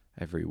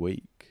 every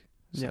week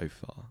so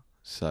far.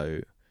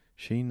 So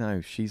she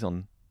knows she's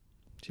on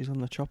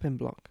the chopping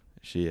block.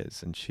 She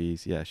is, and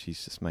she's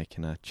just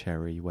making a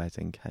cherry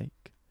wedding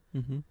cake.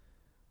 Mm-hmm.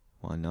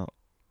 Why not?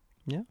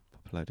 Yeah.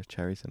 Pop a load of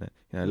cherries in it.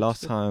 That's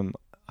Last good. time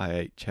I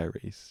ate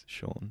cherries,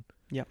 Sean.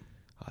 Yep.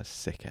 I was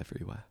sick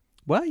everywhere.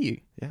 Were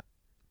you? Yeah.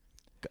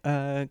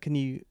 Can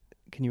you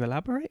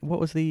elaborate? What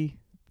was the?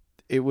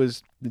 It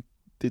was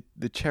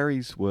the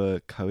cherries were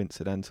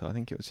coincidental. I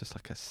think it was just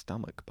like a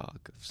stomach bug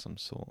of some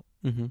sort.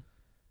 Mm-hmm.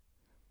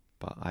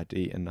 But I'd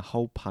eaten the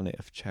whole punnet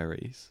of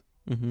cherries,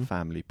 Mm-hmm.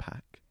 family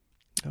pack.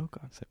 Oh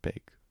god. So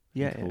big.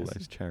 Yeah. All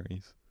those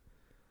cherries.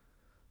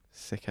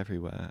 Sick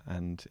everywhere,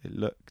 and it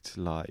looked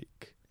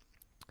like.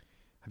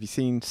 Have you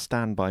seen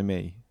Stand By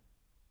Me?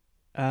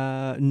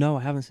 No,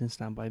 I haven't seen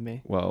Stand By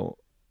Me. Well,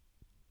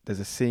 there's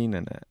a scene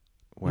in it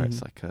where it's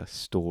Mhm. like a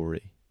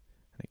story,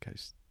 and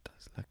it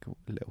does like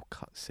a little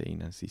cut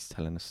scene as he's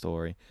telling a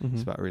story. Mm-hmm.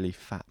 It's about a really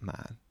fat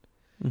man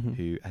Mm-hmm.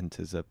 who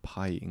enters a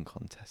pie eating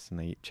contest, and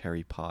they eat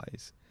cherry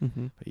pies,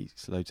 Mm-hmm. but he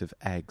eats loads of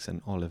eggs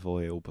and olive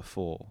oil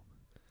before,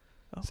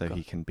 Oh, so god.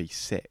 he can be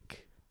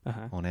sick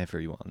Uh-huh. on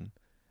everyone,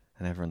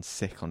 and everyone's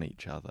sick on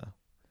each other.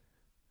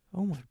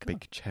 Oh my god.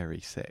 Big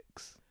cherry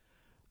sicks.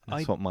 And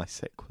that's I- what my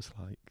sick was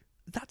like.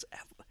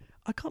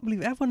 I can't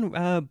believe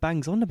everyone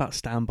bangs on about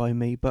Stand By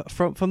Me, but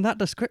from that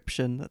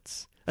description,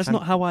 that's Fan-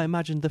 not how I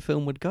imagined the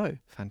film would go.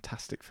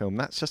 Fantastic film.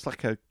 That's just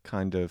like a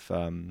kind of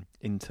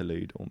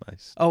interlude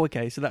almost. Oh,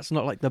 okay, so that's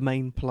not like the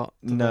main plot.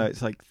 to No, the-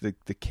 it's like the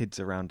kids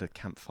around a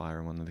campfire,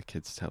 and one of the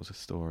kids tells a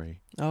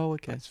story. Oh,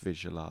 okay. It's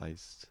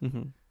visualized.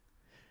 Mm-hmm.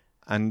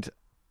 And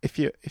if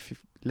you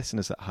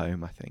listeners at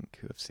home, I think,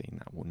 who have seen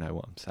that will know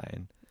what I'm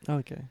saying.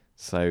 Okay.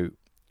 So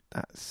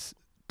that's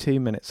 2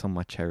 minutes on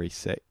my cherry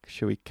sick.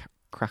 Shall we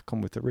crack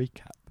on with the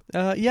recap?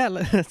 Yeah,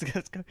 let's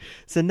go.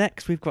 So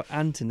next we've got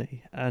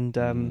Anthony, and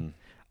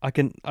I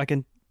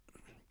can.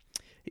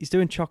 He's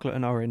doing chocolate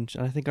and orange,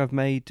 and I think I've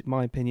made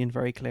my opinion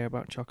very clear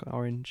about chocolate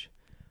orange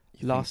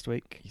last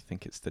week. You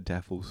think it's the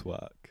devil's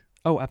work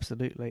Oh,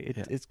 absolutely.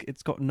 Yeah.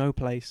 It's got no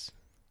place.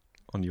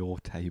 on your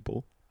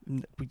table?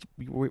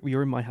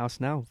 You're in my house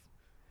now.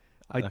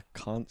 I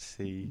can't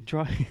see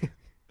Try.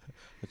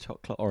 a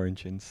chocolate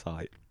orange in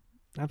sight.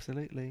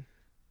 Absolutely.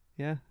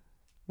 Yeah.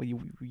 Well,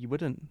 you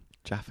wouldn't.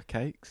 Jaffa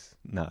cakes?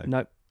 No. No.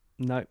 I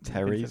think so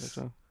Terry's? as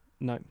well.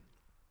 No.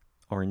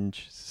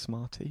 orange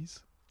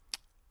Smarties?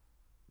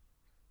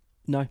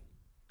 No.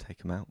 Take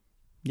them out.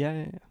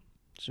 Yeah.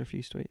 Just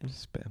refuse to eat them.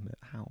 Spit them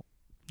out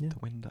Yeah. the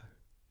window.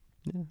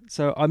 Yeah.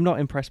 So I'm not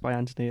impressed by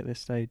Anthony at this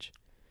stage.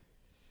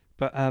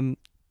 But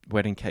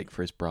Wedding cake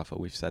for his brother.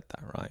 We've said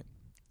that, right?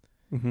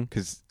 mhm.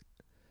 Because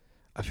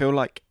I feel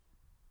like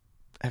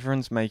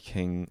everyone's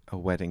making a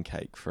wedding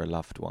cake for a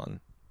loved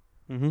one.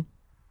 Mhm.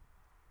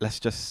 Let's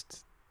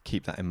just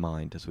keep that in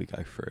mind as we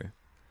go through.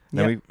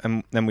 Yep.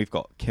 Then we've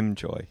got Kim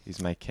Joy,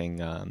 who's making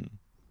a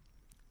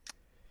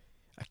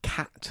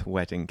cat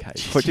wedding cake.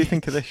 What do you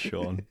think of this,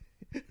 Sean?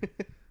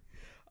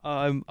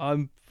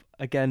 I'm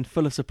again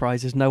full of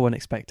surprises. No one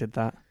expected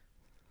that.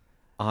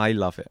 I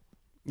love it.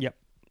 Yep.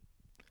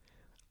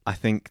 I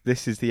think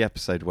this is the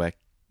episode where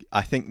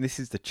I think this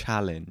is the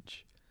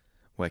challenge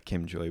where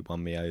Kim Joy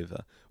won me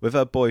over with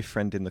her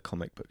boyfriend in the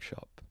comic book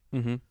shop.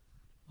 Mm-hmm.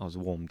 I was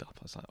warmed up.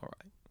 I was like, all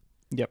right.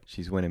 Yep.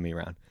 She's winning me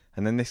round.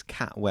 And then this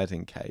cat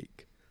wedding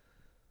cake.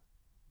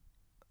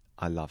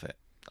 I love it.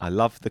 I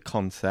love the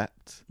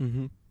concept.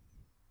 Mm-hmm.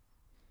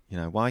 You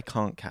know, why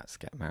can't cats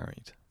get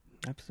married?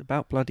 It's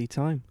about bloody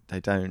time. They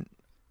don't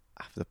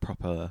have the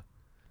proper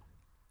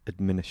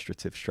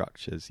administrative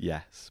structures,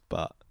 yes,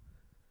 but,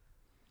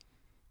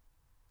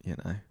 you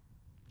know.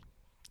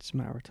 It's a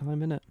matter of time,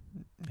 isn't it?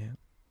 Yeah.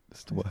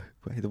 That's the way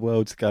the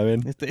world's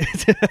going.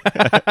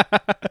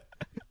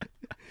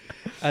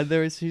 And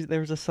there is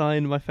a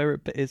sign. My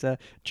favourite bit is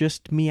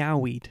just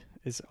meowied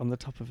is on the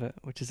top of it,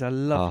 which is a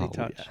lovely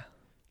touch. Yeah.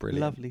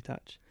 Brilliant. Lovely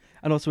touch.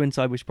 And also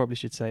inside, we probably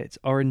should say it's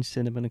orange,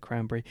 cinnamon and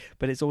cranberry,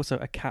 but it's also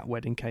a cat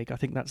wedding cake. I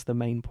think that's the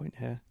main point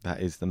here.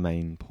 That is the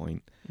main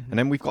point. Mm-hmm. And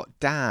then we've got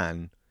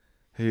Dan,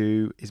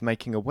 who is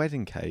making a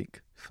wedding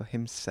cake for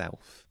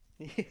himself.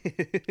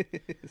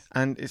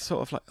 And it's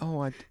sort of like,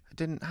 I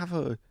didn't have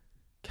a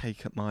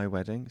cake at my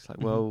wedding. It's like,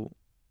 Mhm. well,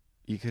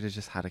 you could have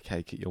just had a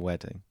cake at your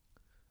wedding,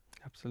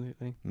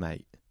 Absolutely.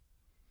 mate.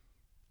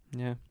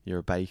 Yeah. You're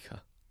a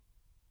baker.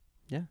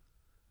 Yeah.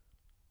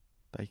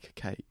 Bake a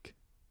cake.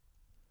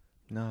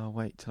 No, I'll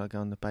wait till I go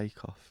on the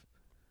bake-off.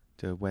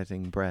 Do a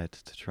wedding bread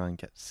to try and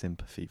get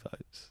sympathy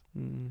votes.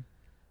 Mm.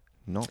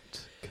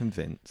 Not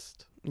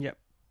convinced. Yep.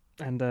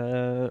 And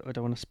I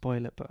don't want to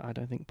spoil it, but I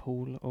don't think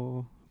Paul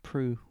or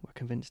Prue were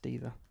convinced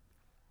either.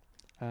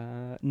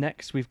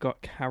 Next, we've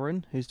got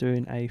Karen, who's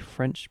doing a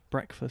French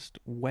breakfast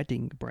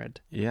wedding bread.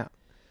 Yeah.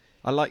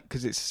 I like,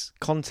 because it's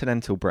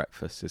continental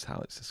breakfast is how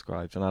it's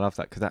described, and I love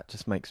that because that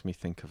just makes me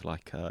think of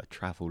like a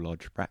travel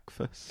lodge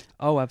breakfast.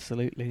 Oh,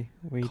 absolutely.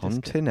 We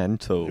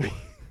Continental.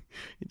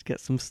 You'd get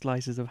some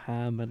slices of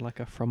ham and like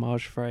a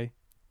fromage frais.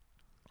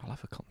 I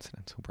love a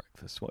continental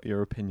breakfast. What are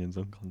your opinions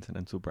on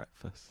continental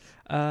breakfast?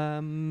 I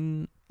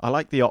I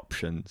like the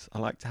options. I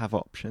like to have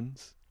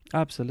options.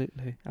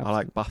 Absolutely. I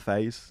like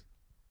buffets.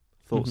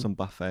 Thoughts Mhm. on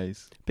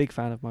buffets? Big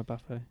fan of my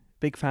buffet.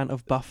 Big fan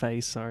of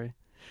buffets, sorry.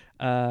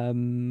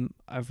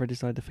 I've already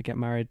decided if I get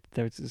married,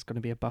 there's going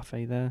to be a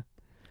buffet there.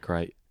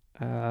 Great.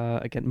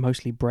 Again,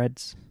 mostly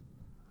breads.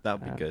 That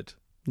would be good.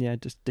 Yeah,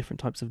 just different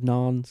types of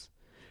naans.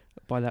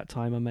 By that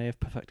time, I may have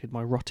perfected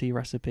my roti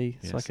recipe,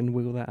 so I Yes. can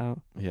wheel that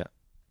out. Yeah.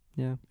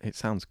 Yeah. It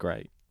sounds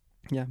great.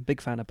 Yeah, big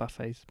fan of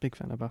buffets. Big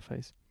fan of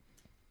buffets.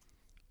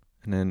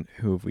 And then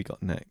who have we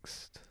got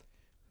next?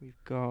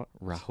 We've got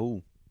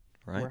Rahul,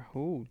 right?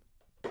 Rahul.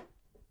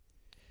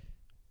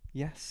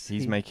 Yes.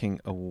 He's making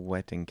a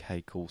wedding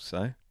cake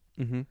also.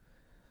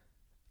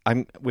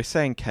 Mm-hmm. We're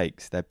saying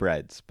cakes, they're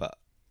breads, but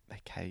they're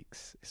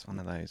cakes. It's one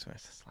of those where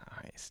it's just like,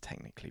 alright, it's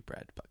technically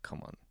bread, but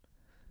come on.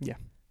 Yeah.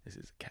 This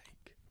is a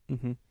cake.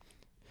 Mm-hmm.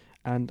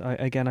 And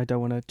I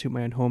don't want to toot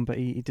my own horn, but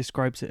he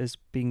describes it as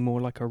being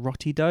more like a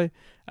roti dough,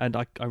 and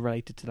I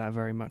related to that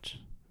very much.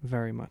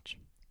 Very much.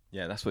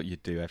 Yeah, that's what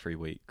you'd do every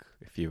week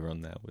if you were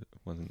on there,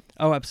 wasn't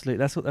Oh, absolutely.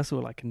 That's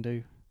all I can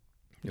do.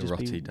 your Just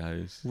be roti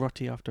doughs.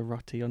 Roti after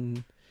roti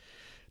on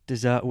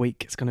dessert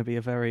week. It's going to be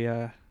a very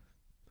Yeah.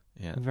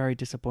 very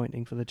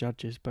disappointing for the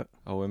judges, but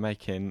Oh, we're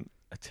making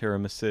a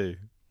tiramisu.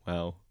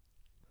 Well,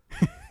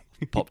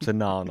 popped a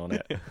naan on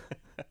it.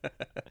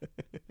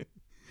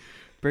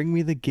 bring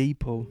me the ghee,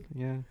 Paul.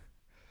 Yeah.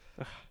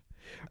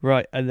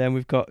 Right, and then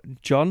we've got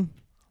John,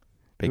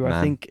 Big who man.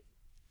 I think,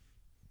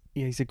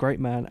 yeah, he's a great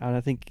man, and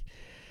I think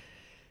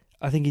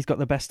he's got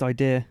the best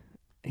idea.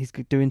 He's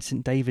doing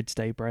St. David's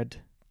Day bread,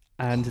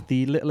 and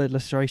the little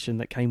illustration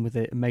that came with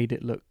it made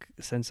it look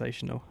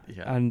sensational.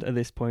 Yeah. And at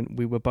this point,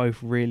 we were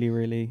both really,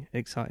 really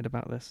excited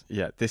about this.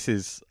 Yeah, this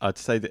is, I'd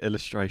say the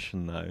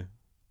illustration, though,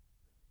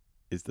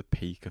 is the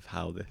peak of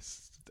how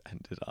this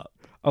ended up.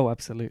 Oh,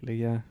 absolutely,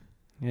 yeah.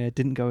 Yeah, it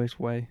didn't go his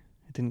way.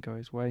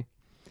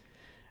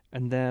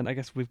 And then I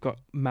guess we've got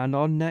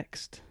Manon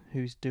next,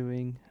 who's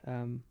doing,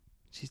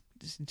 she's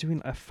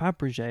doing a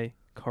Fabergé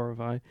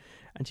Corriveau,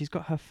 and she's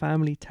got her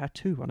family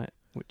tattoo on it,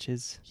 which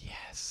is...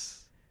 Yes.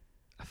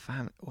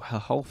 Her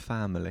whole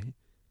family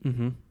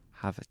Mm-hmm.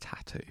 have a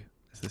tattoo.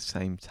 It's the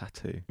same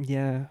tattoo.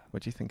 Yeah,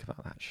 What do you think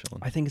about that, Sean?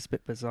 I think it's a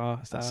bit bizarre.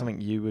 Is that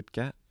something you would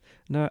get?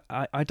 No,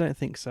 I don't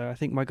think so. I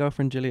think my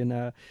girlfriend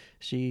Gillian,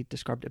 she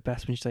described it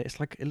best when she said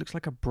it looks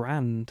like a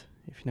brand,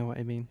 if you know what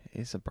I mean.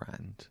 It is a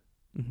brand.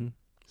 Mm-hmm.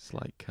 It's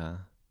like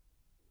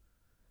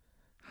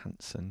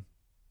Hanson.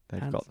 They've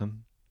Hans- got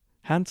them.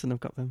 Hanson have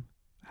got them.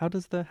 How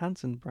does the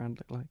Hanson brand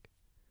look like?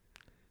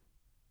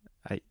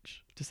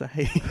 H. Just a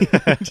H.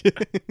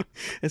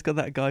 It's got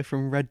that guy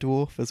from Red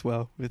Dwarf as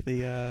well with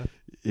the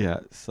Yeah,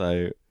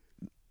 so,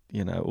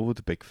 all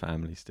the big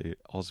families do.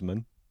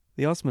 Osman.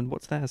 the Osmond.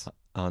 What's theirs?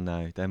 Oh,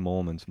 no, they're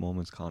Mormons.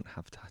 Mormons can't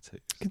have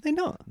tattoos. Can they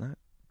not? No.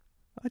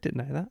 I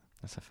didn't know that.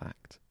 That's a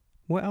fact.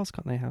 What else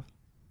can't they have?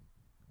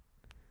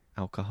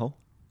 Alcohol,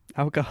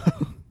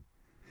 Alcohol.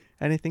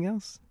 Anything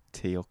else?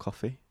 tea or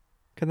coffee.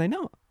 Can they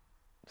not?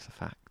 That's a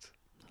fact.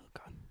 Oh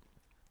God,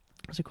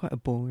 that's quite a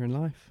boring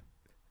life.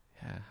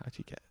 Yeah, how do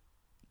you get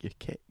your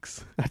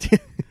kicks?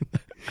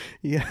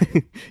 Yeah,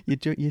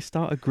 you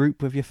start a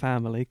group with your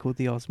family called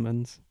the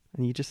Osmonds,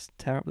 and you just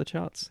tear up the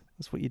charts.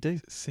 That's what you do.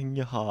 Sing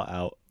your heart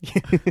out.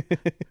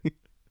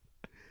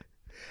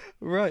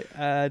 Right,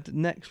 and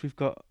next we've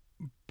got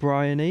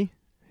Bryony,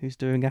 who's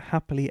doing a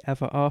happily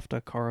ever after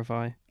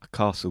Coravai. A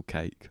castle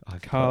cake.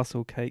 I've put.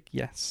 Castle cake,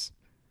 yes.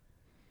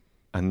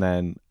 And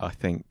then I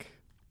think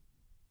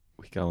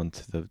we go on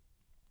to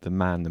the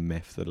man, the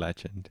myth, the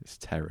legend. It's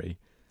Terry.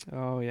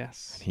 Oh,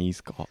 yes. And he's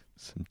got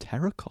some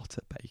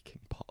terracotta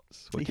baking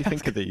pots. What do you Yes.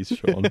 think of these,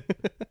 Sean?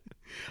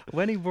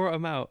 When he brought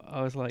them out,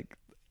 I was like,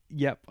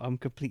 yep, I'm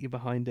completely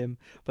behind him.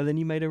 But then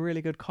you made a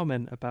really good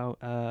comment about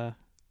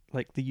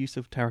like the use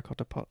of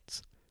terracotta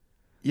pots.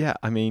 Yeah,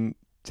 I mean,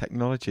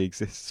 technology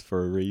exists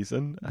for a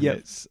reason, and Yep.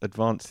 it's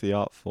advanced the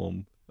art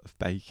form of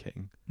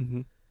baking.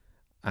 Mm-hmm.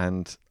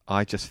 And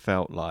I just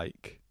felt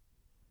like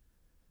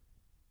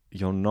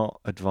you're not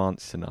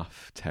advanced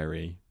enough,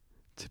 Terry,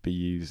 to be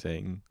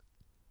using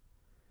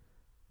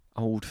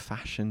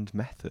old-fashioned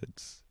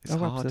methods. It's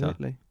harder.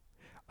 Absolutely.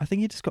 I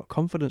think he just got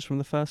confidence from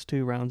the first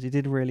 2 rounds. He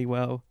did really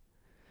well.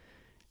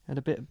 Had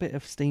a bit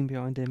of steam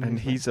behind him. And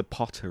he's a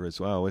potter as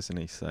well, isn't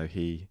he? So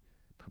he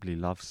probably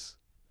loves...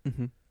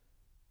 Mm-hmm.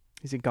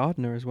 He's a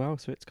gardener as well,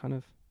 so it's kind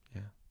of...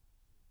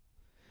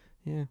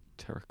 Yeah.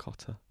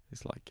 terracotta.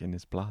 It's like in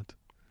his blood.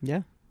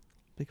 Yeah.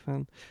 Big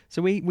fan.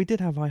 So we did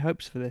have high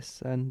hopes for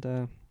this, and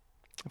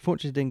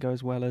unfortunately it didn't go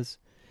as well as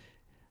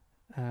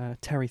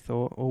Terry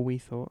thought, or we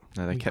thought.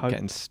 No, they We kept hoped.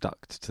 getting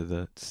stuck to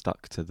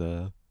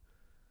the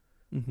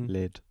Mm-hmm.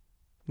 lid.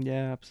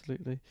 Yeah,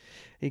 absolutely.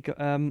 He got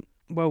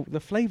well, the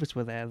flavours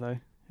were there though.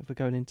 If we're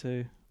going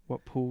into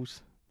what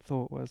Paul's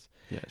thought was,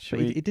 Yeah, but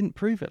he didn't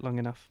prove it long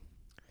enough.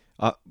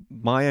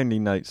 my only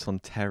notes on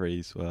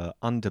Terry's were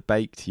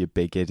underbaked, you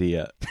big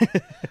idiot.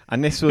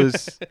 And this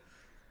was,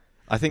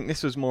 I think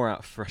this was more out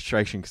of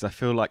frustration because I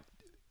feel like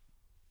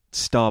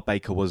Star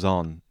Baker was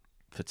on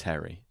for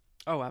Terry,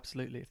 Oh,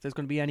 absolutely. If there's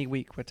going to be any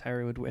week where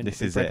Terry would win, This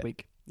it'd be is Bread it.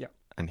 Week. Yeah.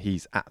 and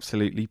he's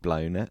absolutely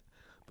blown it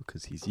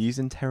because he's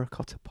using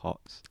terracotta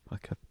pots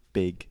like a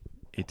big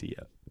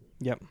idiot.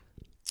 Yep.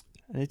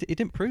 And it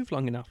didn't prove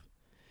long enough.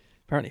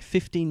 Apparently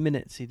 15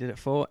 minutes he did it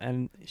for,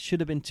 and it should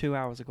have been 2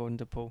 hours according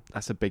to Paul.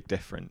 That's a big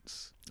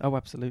difference. Oh,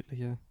 absolutely,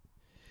 yeah.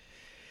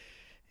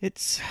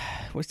 It's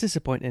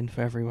disappointing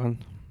for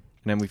everyone.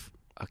 And then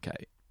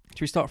okay,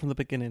 Should we start from the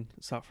beginning?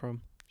 Start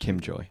from... Kim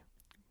Joy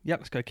Yeah,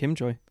 let's go Kim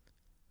Joy.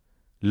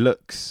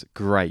 looks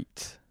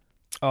great.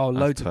 Oh,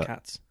 loads of put-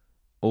 cats.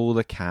 All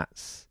the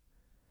cats.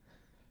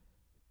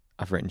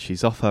 I've written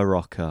she's off her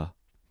rocker,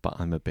 but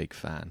I'm a big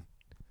fan.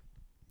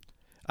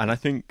 And I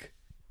think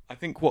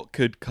what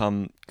could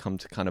come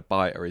to kind of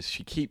bite her is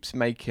she keeps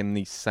making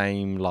these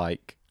same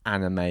like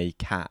anime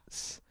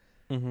cats,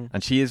 Mm-hmm.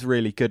 and she is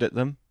really good at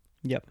them.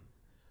 Yep.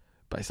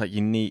 But it's like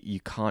you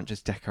can't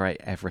just decorate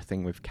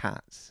everything with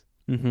cats,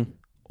 Mm-hmm.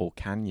 or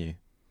can you?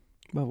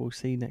 Well, we'll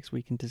see next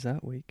week in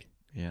Dessert Week.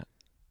 Yeah,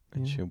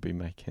 and Yeah. she'll be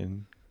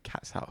making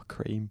cats out of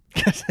cream.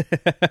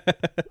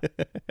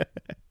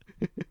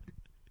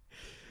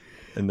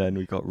 And then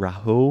we got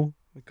Rahul.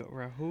 We've got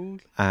Rahul.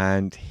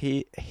 And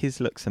his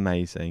looks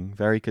amazing.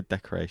 Very good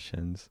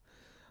decorations.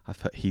 I've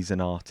put he's an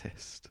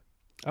artist.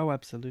 Oh,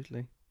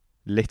 absolutely.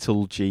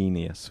 Little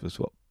genius was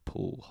what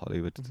Paul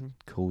Hollywood Mm-hmm.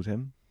 called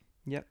him.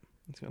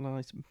 It's got a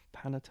nice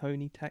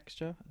panettone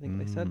texture, I think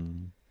they said.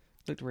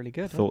 Looked really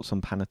good. Huh? Thoughts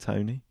on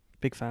panettone?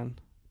 Big fan.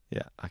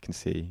 Yeah, I can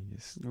see.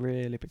 It's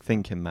Really big fan.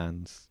 thinking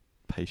man's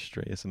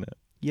pastry, isn't it?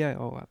 Yeah,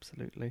 oh,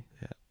 absolutely.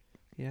 Yeah.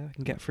 Yeah, I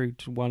can get through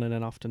to one in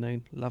an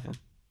afternoon. Love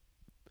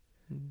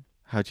them.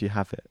 How do you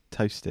have it?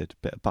 Toasted,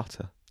 bit of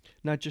butter.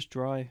 No, just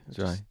dry.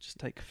 Dry. Just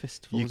take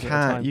fistfuls You at a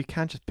time.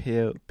 can just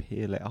peel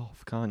it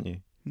off, can't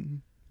you? Mhm.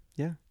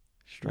 Yeah.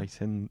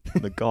 Straight in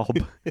the gob.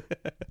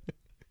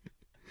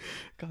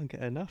 Can't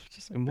get enough.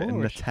 Just so Bit of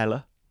more.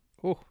 Nutella.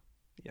 Oh,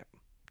 yeah.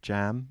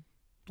 Jam.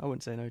 I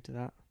wouldn't say no to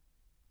that.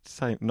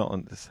 Same, not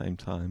at the same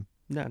time.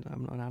 No,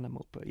 I'm not an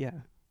animal, but yeah,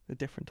 at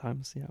different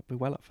times. Yeah, I'd be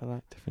well up for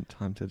that. Different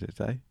times of the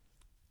day.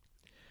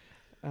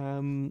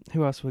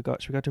 Who else have we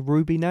got? Should we go to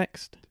Ruby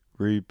next?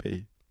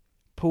 Ruby.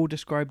 Paul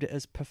described it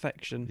as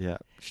perfection. Yeah.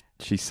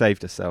 She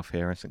saved herself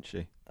here, hasn't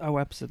she? Oh,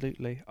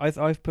 absolutely.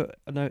 I've put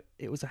a note.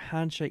 It was a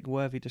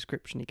handshake-worthy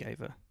description he gave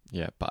her.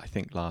 Yeah, but I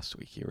think last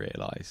week he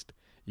realised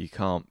you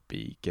can't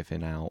be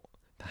giving out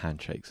the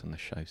handshakes on the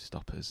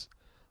showstoppers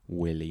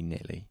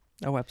willy-nilly.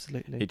 Oh,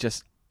 absolutely.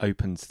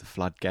 opens the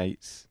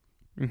floodgates.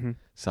 Mm-hmm.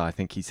 So I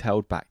think he's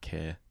held back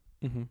here,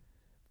 Mm-hmm.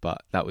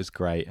 but that was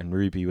great. And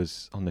Ruby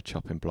was on the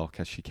chopping block,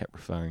 as she kept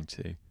referring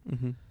to.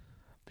 Mm-hmm.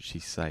 But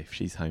she's safe.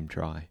 She's home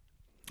dry.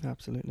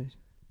 Absolutely.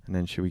 And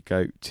then should we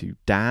go to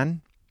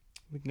Dan?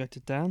 We can go to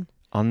Dan.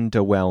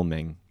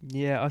 Underwhelming.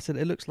 Yeah, I said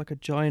it looks like a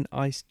giant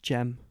ice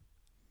gem.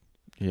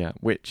 Yeah,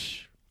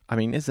 which, I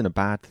mean, isn't a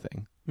bad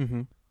thing.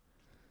 Mm-hmm.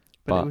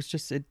 But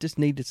it just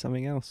needed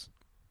something else.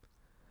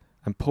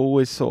 And Paul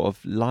is sort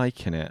of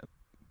liking it,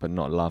 but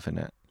not loving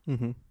it,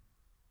 Mm-hmm.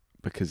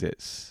 because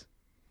it's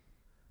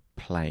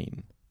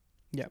plain.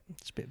 Yeah,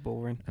 it's a bit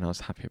boring. And I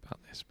was happy about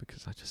this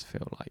because I just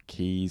feel like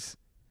he's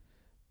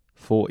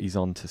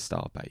on to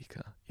Star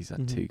Baker. He's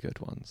had Mhm. 2 good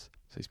ones,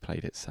 so he's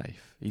played it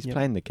safe. He's Yep.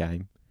 playing the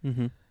game.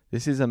 Mm-hmm.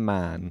 This is a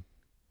man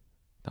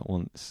that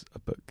wants a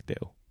book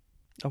deal,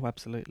 Oh,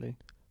 absolutely.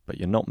 but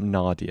you're not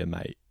Nadia,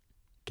 mate.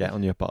 Get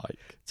on your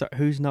bike. So,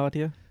 who's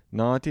Nadia?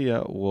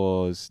 Nadia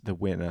was the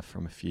winner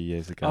from a few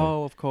years ago.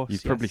 Oh, of course.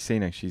 You've probably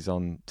seen her. She's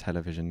on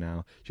television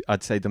now.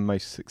 I'd say the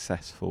most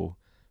successful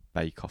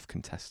Bake Off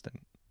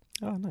contestant.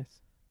 Oh,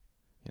 nice.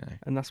 You know,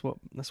 And that's what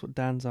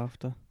Dan's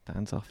after.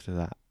 Dan's after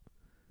that.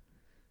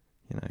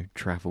 You know,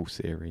 travel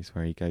series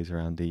where he goes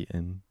around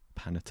eating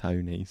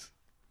panettones.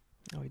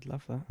 Oh, he'd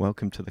love that.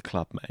 Welcome to the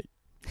club,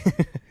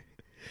 mate.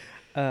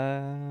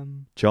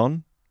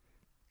 John,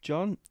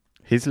 John.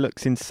 his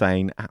looks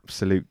insane.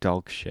 Absolute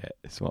dog shit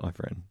is what I've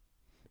written.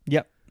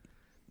 Yep.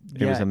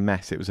 It was a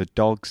mess. It was a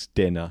dog's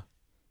dinner.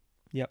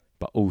 Yep.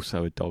 But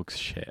also a dog's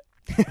shit.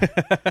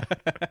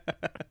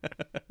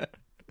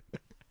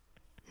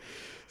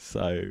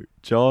 So,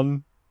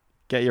 John,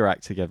 get your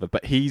act together.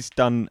 But he's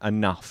done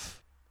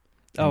enough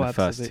in the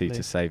first 2 absolutely.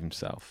 to save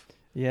himself.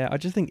 Yeah, I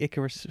just think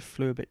Icarus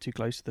flew a bit too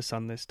close to the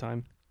sun this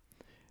time.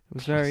 It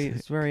was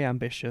Classic. very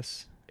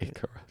ambitious.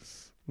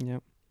 Icarus.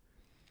 Yep.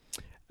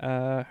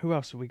 Who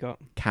else have we got?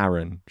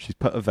 Karen, she's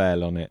put a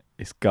veil on it.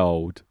 It's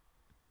gold.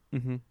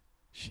 Mm-hmm.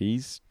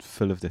 She's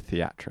full of the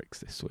theatrics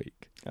this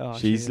week. Oh,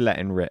 She's she is.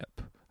 letting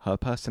rip. Her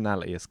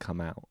personality has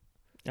come out.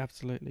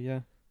 Absolutely,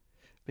 yeah.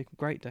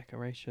 Great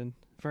decoration.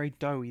 Very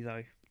doughy,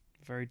 though.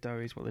 Very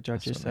doughy is what the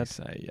judges That's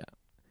said. what they say, yeah.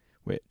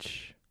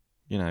 Which,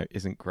 you know,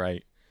 isn't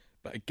great.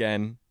 But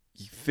again,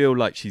 you feel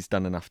like she's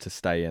done enough to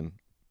stay in.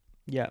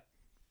 Yeah.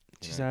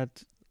 She's Yeah. had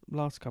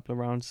last couple of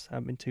rounds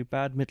haven't been too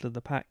bad. Middle of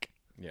the pack.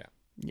 Yeah.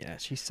 Yeah,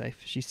 she's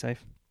safe. She's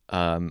safe.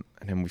 And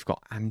then we've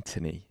got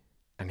Anthony.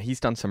 And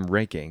he's done some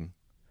rigging,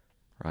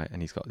 right?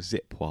 And he's got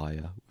zip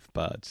wire with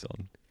birds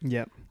on.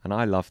 Yep. And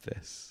I love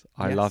this.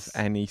 I love Yes.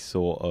 any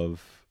sort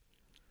of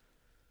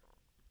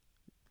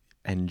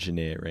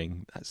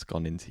engineering that's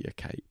gone into your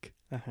cake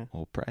Uh-huh.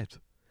 or bread.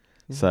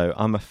 Yeah. So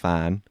I'm a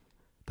fan.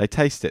 They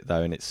taste it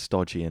though, and it's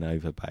stodgy and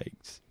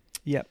overbaked.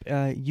 Yep.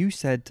 You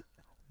said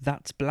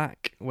that's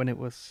black when it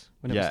was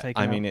taken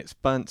I out. mean it's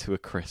burnt to a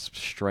crisp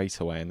straight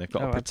away, and they've got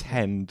to Oh,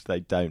 pretend they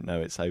don't know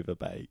it's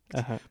overbaked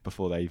Uh-huh.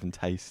 before they even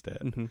taste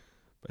it. Mm-hmm.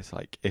 But it's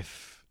like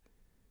if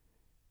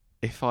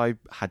I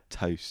had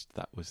toast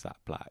that was that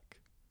black,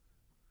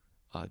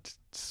 I'd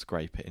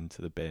scrape it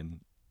into the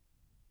bin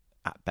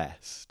at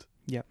best.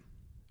 Yep.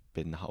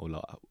 Bin the whole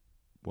lot at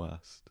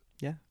worst.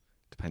 Yeah.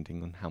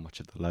 Depending on how much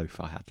of the loaf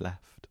I had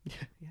left. Yeah.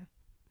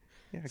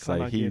 I can't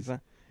So argue with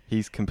that.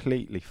 He's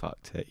completely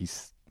fucked it.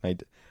 He's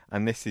made,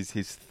 and this is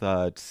his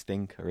 3rd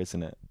stinker,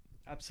 isn't it?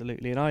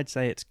 Absolutely, and I'd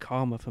say it's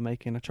karma for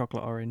making a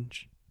chocolate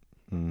orange.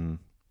 Mm,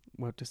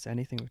 Well, just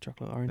anything with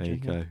chocolate orange. there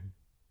you in it. go.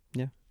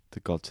 Yeah. The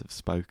gods have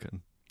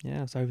spoken, Yeah,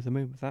 I was over the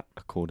moon with that.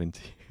 according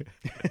to you.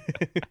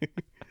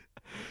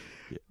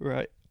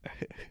 Right.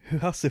 Who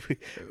else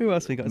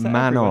we got? Is that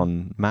Man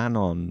everyone?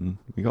 on.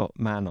 We got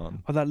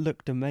Manon. Oh, that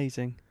looked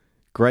amazing.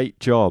 Great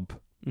job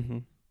Mm-hmm.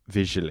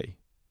 visually.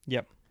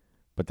 Yep.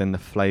 But then the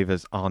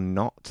flavours are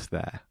not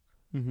there.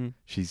 Mm-hmm.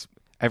 She's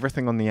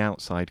everything on the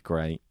outside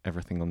great,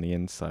 everything on the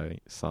inside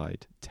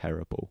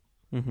terrible.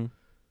 Mm-hmm.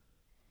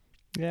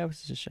 Yeah, it was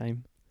just a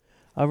shame.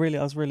 I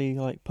was really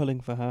like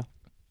pulling for her.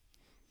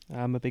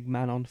 I'm a big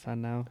Manon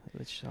fan now.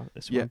 This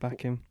Yeah. one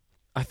back him.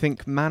 I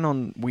think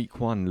Manon week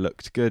 1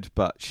 looked good,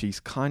 but she's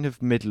kind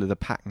of middle of the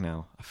pack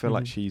now. I feel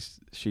like Mhm.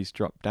 she's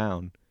dropped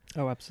down.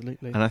 Oh,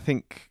 absolutely. And I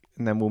think,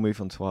 and then we'll move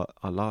on to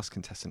our last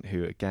contestant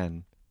who,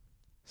 again,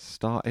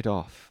 started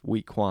off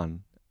week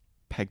 1,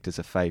 pegged as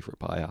a favourite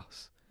by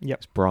us. Yep.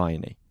 It's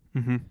Bryony.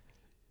 Mm-hmm.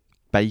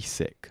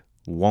 Basic,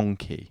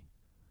 wonky.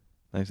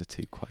 Those are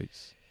 2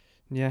 quotes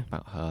Yeah.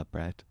 about her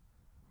bread.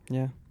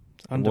 Yeah.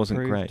 It wasn't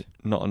Underproved. great.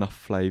 Not enough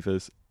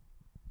flavours.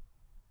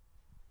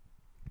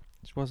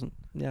 Just wasn't.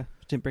 Yeah.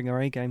 Didn't bring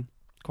her A game.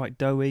 Quite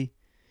doughy.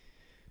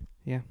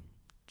 Yeah.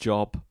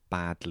 Job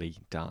badly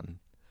done.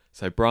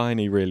 So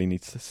Bryony really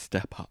needs to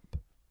step up.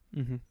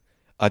 Mm-hmm.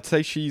 I'd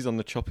say she's on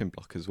the chopping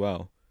block as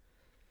well.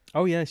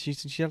 Oh yeah, she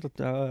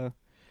had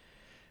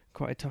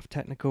quite a tough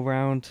technical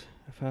round.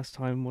 Her first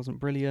time wasn't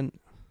brilliant.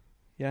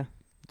 Yeah.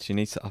 She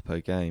needs to up her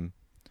game.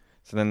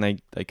 So then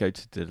they go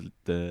to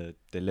the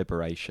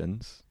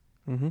deliberations,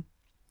 Mm-hmm.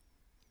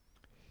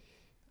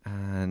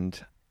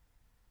 and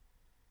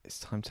it's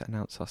time to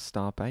announce our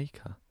star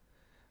baker.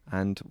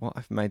 And what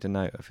I've made a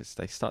note of is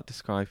they start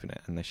describing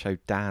it and they show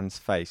Dan's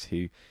face,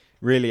 who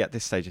really at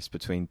this stage is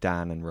between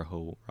Dan and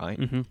Rahul, right?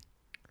 Mm-hmm.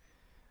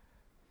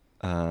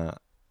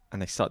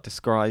 And they start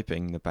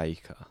describing the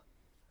baker.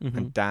 Mm-hmm.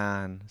 And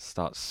Dan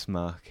starts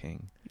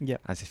smirking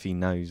Yep. as if he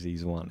knows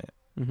he's won it.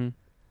 Mm-hmm.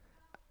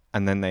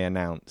 And then they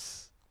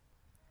announce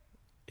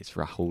it's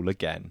Rahul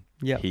again.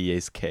 Yep. He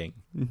is king.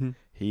 Mm-hmm.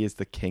 He is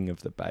the king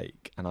of the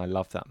bake. And I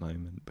love that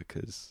moment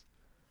because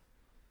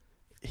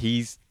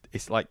he's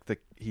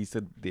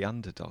the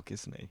underdog,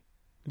 isn't he?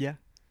 Yeah,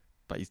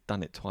 But he's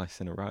done it twice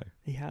in a row.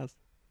 he has.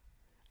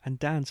 And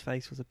Dan's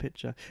face was a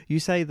picture. You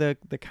say the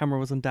camera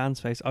was on Dan's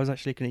face. I was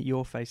actually looking at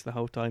your face the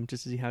whole time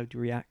just to see how you'd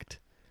react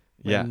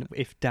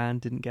if Dan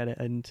didn't get it.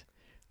 And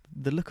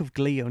the look of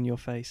glee on your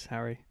face,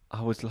 Harry.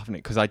 I was loving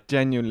it because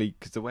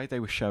because the way they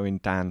were showing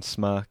Dan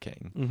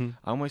smirking, Mm-hmm.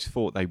 I almost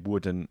thought they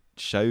wouldn't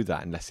show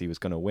that unless he was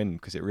going to win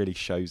because it really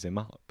shows him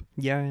up.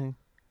 Yeah.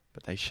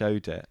 But they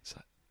showed it,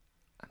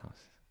 and I was,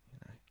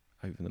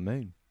 over the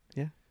moon.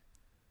 Yeah.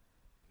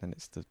 Then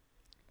it's the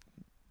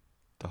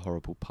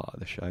horrible part of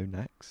the show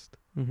next.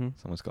 Mm-hmm.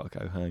 Someone's got to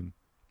go home.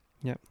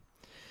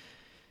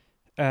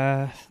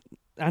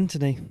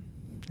 Anthony.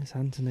 It's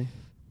Anthony.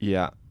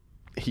 Yeah,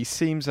 he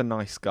seems a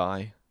nice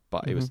guy,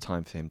 but it was Mhm.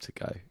 time for him to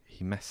go.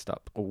 He messed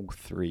up all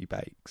 3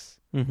 bakes.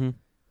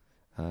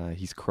 Mm-hmm.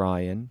 He's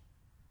crying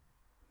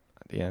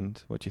at the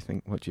end. What do you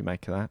think? What do you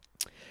make of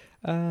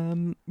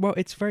that? Well,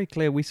 it's very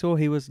clear. We saw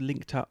he was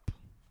linked up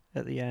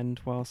at the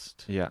end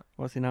whilst Yeah.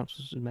 the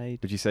announcements were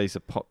made. Would you say he's a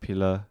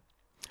popular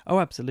Oh,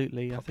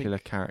 absolutely.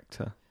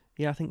 character?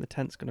 I think the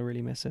tent's going to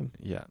really miss him.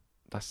 Yeah,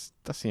 that's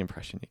the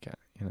impression you get.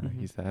 Mhm.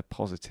 He's their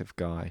positive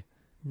guy,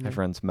 Yeah.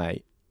 everyone's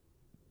mate,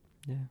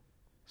 Yeah.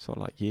 sort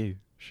of like you,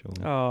 Sean.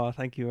 Oh,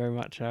 thank you very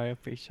much, Harry. I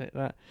appreciate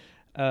that.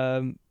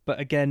 But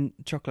again,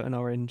 chocolate and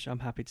orange. I'm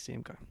happy to see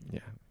him go.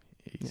 Yeah,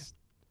 he's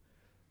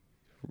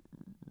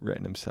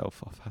written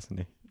himself off, hasn't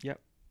he?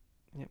 Yep.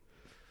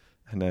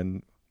 And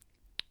then,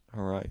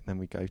 all right, then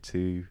we go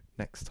to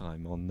next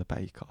time on the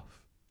Bake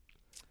Off,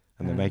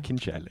 and they're making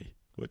jelly.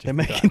 What do They're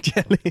you think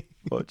making jelly.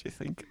 What do you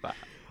think of that?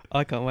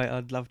 I can't wait.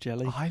 I'd love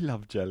jelly. I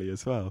love jelly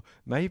as well.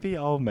 Maybe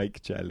I'll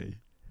make jelly.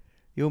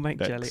 You'll make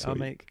next jelly. I'll week.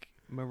 make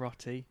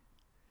Marotti.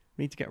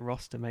 We need to get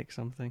Ross to make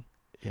something.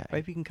 Yeah,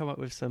 Maybe you can come up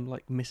with some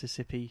like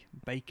Mississippi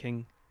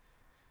baking.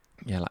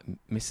 yeah, like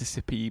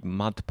Mississippi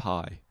mud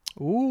pie.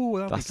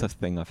 Ooh, That's a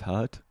thing I've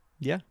heard.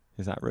 Yeah.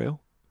 Is that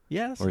real?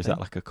 Yeah. That's Or a is that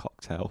thing. like a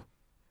cocktail?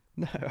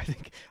 No, I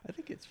think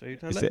it's food.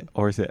 Is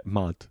it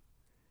mud?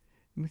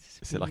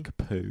 Mississippi, Is it like a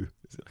poo?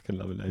 Is it like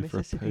another name for a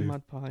Mississippi poo?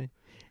 mud pie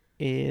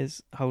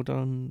is hold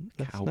on,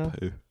 Cow listener.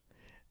 poo.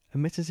 A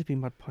Mississippi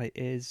mud pie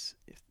is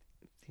if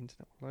the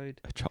internet will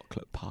load. A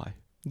chocolate pie.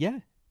 Yeah.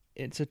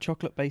 It's a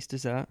chocolate based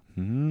dessert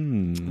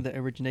Hmm. that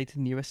originated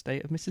in the US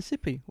state of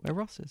Mississippi, where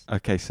Ross is.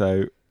 Okay,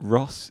 so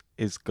Ross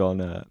is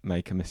gonna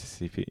make a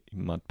Mississippi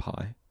mud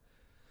pie.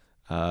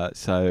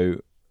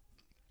 So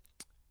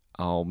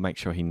I'll make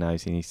sure he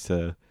knows he needs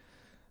to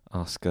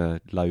ask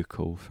a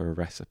local for a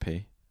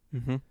recipe.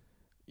 Mm-hmm.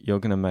 You're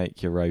gonna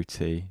make your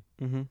roti.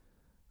 Mm-hmm.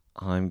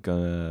 I'm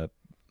gonna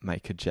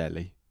make a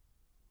jelly.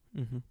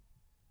 Mm-hmm.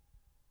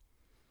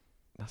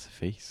 That's a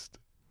feast.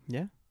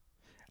 Yeah.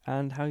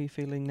 And how are you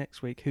feeling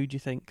next week? Who do you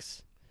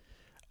think's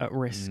at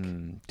risk?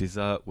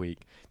 Dessert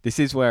week. This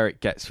is where it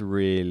gets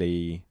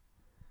really.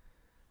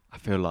 I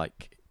feel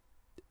like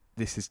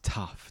this is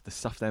tough. The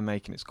stuff they're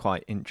making is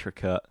quite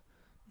intricate.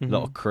 A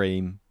lot of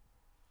cream.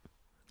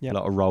 Yep. A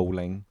lot of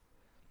rolling.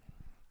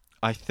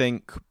 I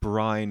think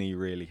Bryony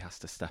really has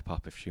to step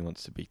up if she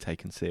wants to be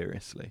taken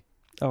seriously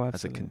Oh, as a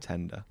absolutely.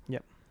 contender.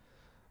 Yep.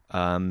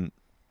 And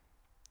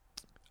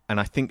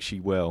I think she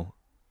will.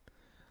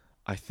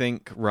 I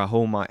think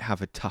Rahul might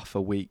have a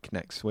tougher week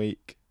next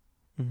week,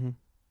 Mm-hmm.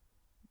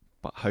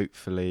 but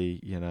hopefully,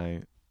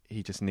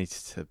 he just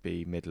needs to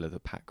be middle of the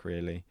pack,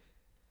 really.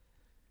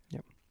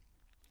 Yep.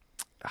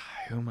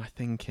 Who am I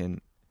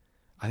thinking?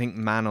 I think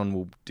Manon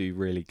will do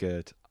really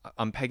good.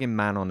 I'm pegging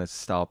Manon as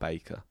star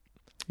baker.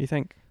 You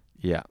think?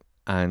 Yeah.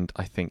 And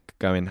I think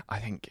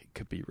it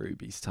could be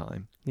Ruby's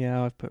time.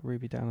 Yeah, I've put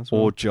Ruby down as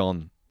well. Or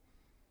John.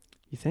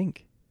 You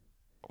think?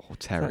 Or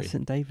Terry. That's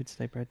St. David's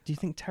Day bread. Do you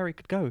think Terry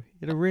could go?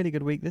 He had a really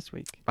good week this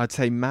week. I'd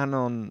say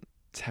Manon,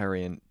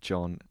 Terry and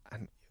John,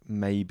 and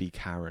maybe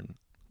Karen.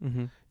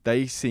 Mm-hmm.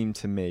 They seem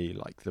to me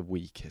like the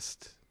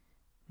weakest.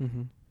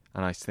 Mm-hmm.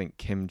 And I think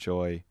Kim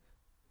Joy,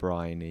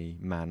 Bryony,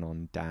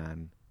 Manon,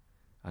 Dan,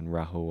 and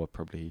Rahul are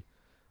probably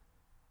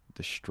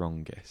the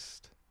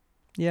strongest.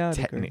 Yeah, I'd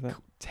agree with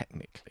that.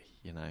 Technically,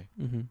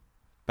 Mm-hmm.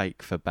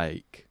 bake for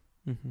bake,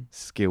 Mm-hmm.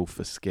 skill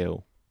for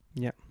skill.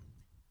 Yep.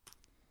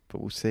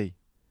 But we'll see.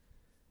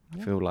 I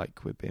Yeah. feel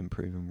like we're being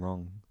proven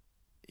wrong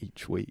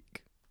each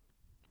week.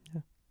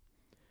 That'll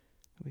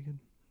be good.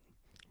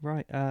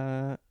 Right,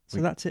 so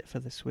We- that's it for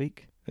this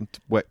week. And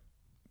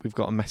we've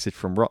got a message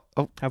from Ross.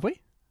 Oh, Have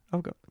we?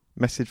 I've got...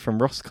 message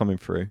from Ross coming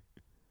through.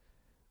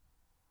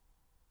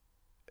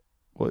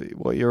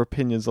 What are your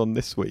opinions on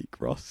this week,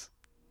 Ross?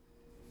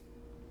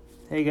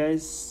 Hey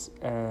guys,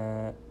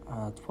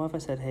 what if I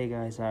said hey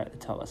guys right at the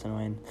top? That's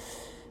annoying.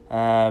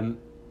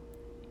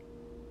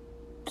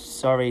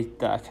 Sorry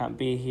that I can't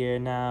be here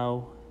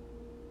now.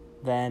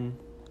 Then,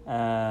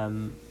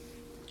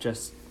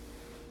 just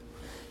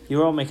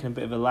you're all making a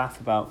bit of a laugh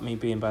about me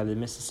being by the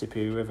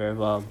Mississippi River.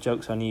 Well,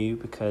 joke's on you,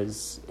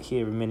 because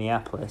here in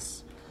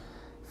Minneapolis,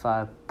 if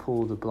I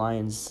pull the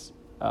blinds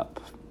up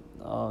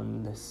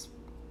on this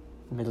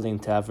middling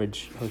to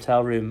average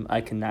hotel room,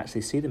 I can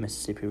actually see the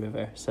Mississippi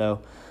River.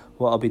 So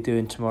what I'll be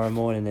doing tomorrow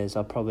morning is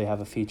I'll probably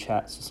have a few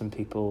chats with some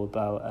people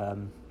about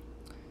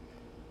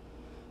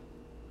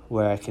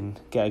where I can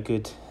get a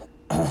good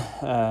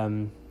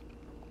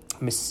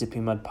Mississippi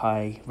mud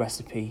pie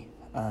recipe,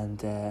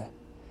 and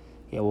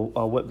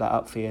I'll whip that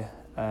up for you.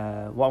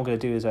 What I'm going to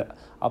do is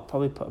I'll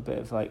probably put a bit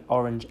of like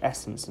orange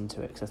essence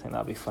into it, because I think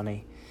that'll be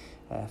funny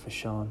for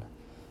Sean.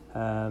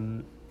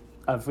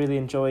 I've really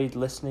enjoyed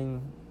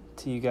listening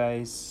to you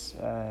guys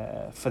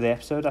for the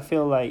episode. I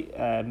feel like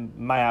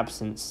my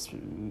absence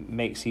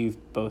makes you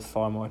both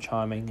far more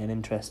charming and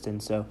interesting,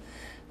 so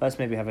let's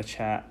maybe have a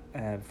chat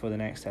for the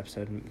next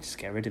episode and just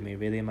get rid of me.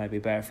 Really, it might be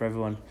better for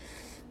everyone.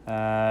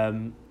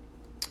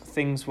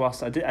 Things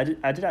whilst I did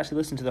actually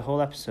listen to the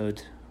whole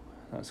episode.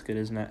 That's good,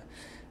 isn't it?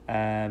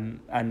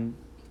 And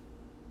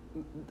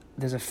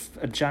there's a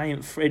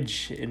giant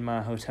fridge in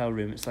my hotel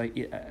room. It's like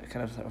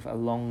kind of sort of a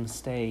long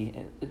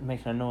stay,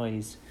 making a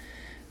noise.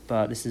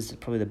 But this is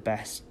probably the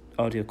best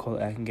audio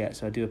quality I can get,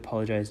 so I do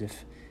apologise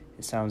if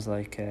it sounds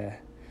like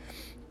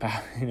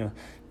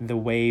the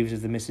waves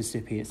of the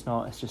Mississippi. It's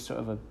not. It's just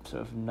sort of a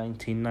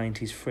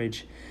 1990s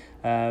fridge.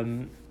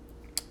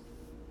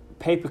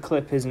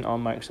 Paperclip isn't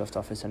on Microsoft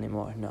Office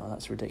anymore. No,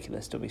 that's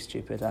ridiculous. Don't be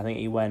stupid. I think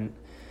he went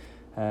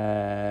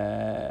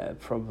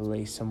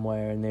probably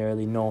somewhere in the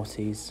early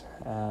noughties.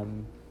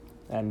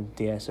 And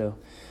yeah, so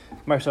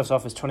Microsoft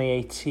Office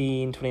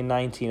 2018,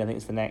 2019, I think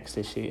it's the next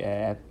issue,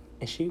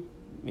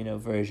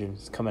 version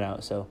is coming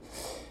out. So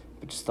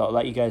I just thought I'd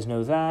let you guys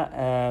know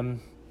that.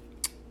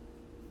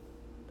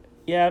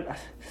 Yeah,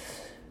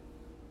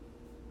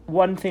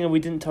 one thing we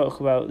didn't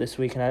talk about this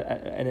week,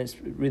 and it's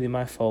really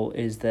my fault,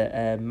 is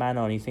that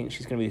Manon, you think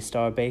she's going to be the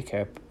star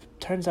baker.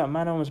 Turns out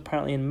Manon was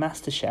apparently in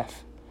MasterChef.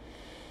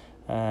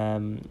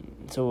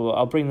 So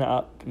I'll bring that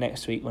up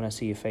next week when I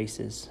see your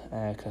faces,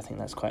 because I think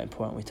that's quite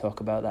important. We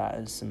talk about that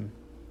as some,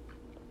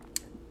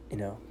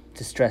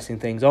 distressing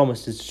things,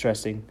 almost as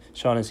distressing.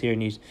 Sean is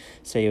hearing you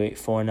say you ate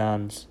 4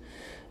 naans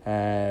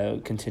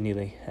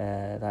continually.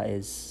 That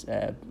is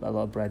a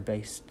lot of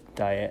bread-based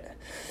diet.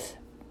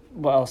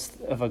 What else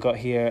have I got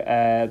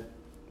here?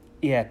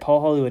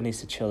 Paul Hollywood needs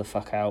to chill the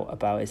fuck out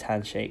about his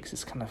handshakes.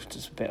 It's kind of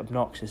just a bit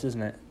obnoxious,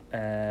 isn't it?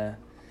 I'm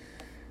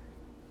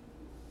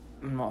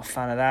not a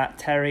fan of that.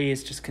 Terry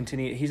is just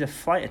continuing. He's a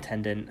flight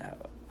attendant.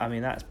 I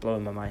mean, that's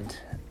blowing my mind.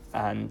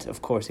 And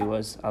of course he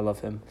was. I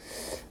love him.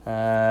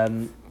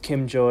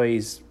 Kim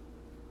Joy's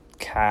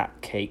cat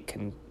cake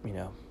can, he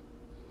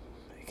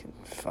can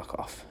fuck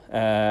off.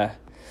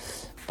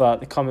 But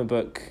the comic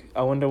book,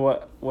 I wonder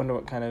what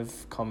kind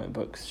of comic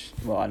books.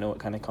 Well, I know what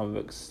kind of comic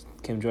books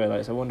Kim Joy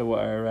likes. I wonder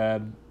what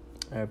her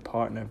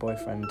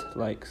boyfriend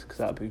likes, because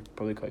that would be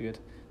probably quite good.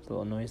 There's a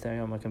little noise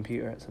there on my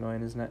computer. It's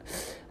annoying, isn't it?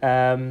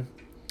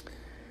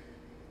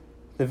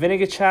 The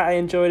vinegar chat I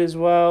enjoyed as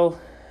well.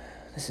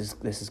 This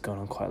has gone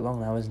on quite long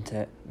now, isn't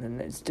it?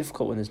 And it's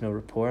difficult when there's no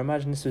rapport.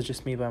 Imagine this was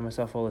just me by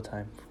myself all the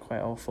time.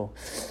 Quite awful.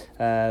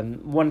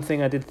 One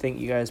thing I did think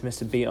you guys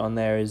missed a beat on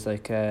there is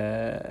like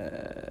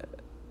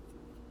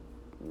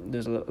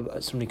there's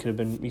somebody could have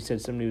been. You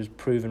said somebody was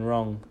proven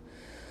wrong,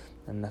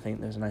 and I think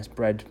there's a nice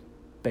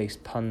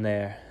bread-based pun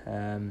there.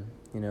 And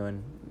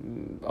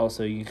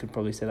also you could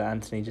probably say that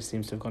Anthony just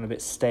seems to have gone a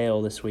bit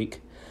stale this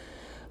week.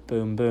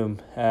 Boom,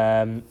 boom.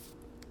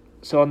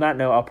 So on that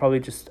note,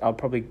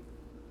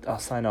 I'll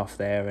sign off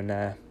there, and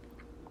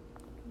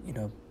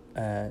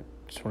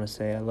just want to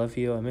say I love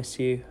you, I miss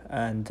you,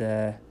 and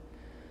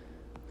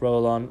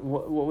roll on.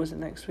 What was it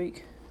next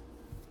week?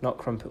 Not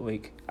Crumpet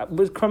Week.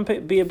 Would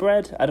Crumpet be a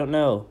bread? I don't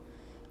know.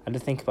 I had to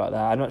think about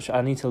that. I'm not sure.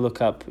 I need to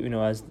look up.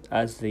 As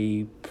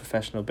the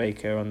professional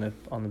baker on the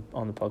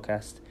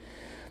podcast,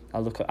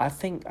 I'll look up. I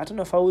don't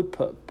know if I would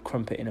put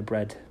Crumpet in a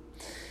bread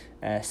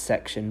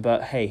section,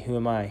 but hey, who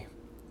am I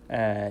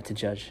to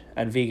judge?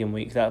 And Vegan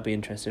Week, that'll be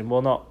interesting.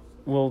 We'll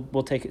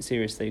take it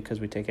seriously,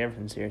 because we take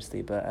everything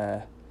seriously,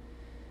 but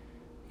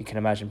you can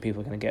imagine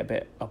people are going to get a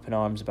bit up in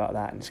arms about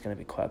that, and it's going to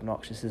be quite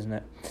obnoxious, isn't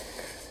it?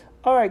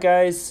 All right,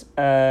 guys.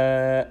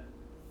 Bye.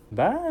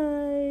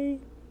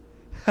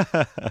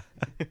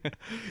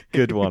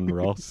 Good one,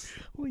 Ross.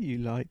 What are you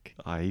like?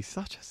 He's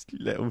such a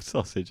little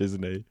sausage,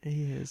 isn't he?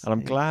 He is. And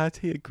I'm glad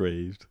he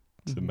agreed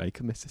to make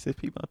a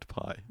Mississippi mud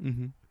pie.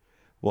 Mm-hmm.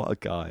 What a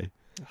guy.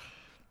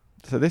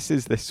 So this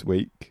is this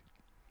week.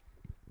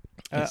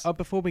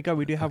 Before we go,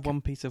 we do have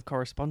one piece of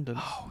correspondence.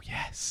 Oh,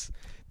 yes.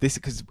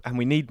 And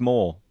we need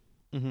more.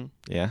 Mm-hmm.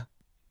 Yeah?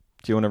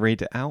 Do you want to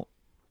read it out?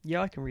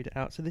 Yeah, I can read it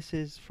out. So this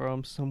is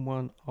from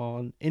someone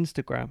on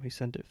Instagram who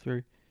sent it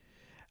through.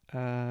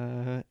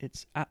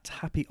 It's at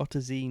Happy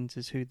Otterzines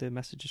is who the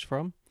message is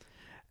from.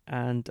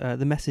 And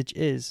the message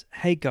is,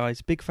 "Hey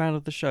guys, big fan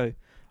of the show.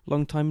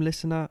 Long-time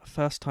listener,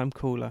 first-time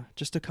caller.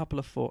 Just a couple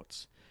of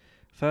thoughts.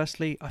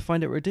 Firstly, I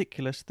find it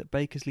ridiculous that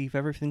bakers leave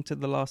everything to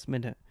the last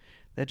minute.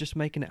 They're just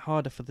making it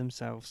harder for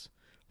themselves.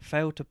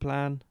 Fail to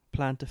plan,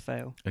 plan to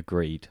fail.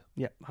 Agreed.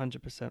 Yep,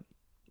 100%.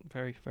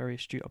 Very, very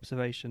astute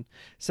observation.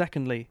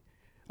 Secondly,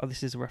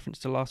 this is a reference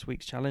to last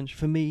week's challenge.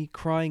 For me,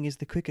 crying is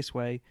the quickest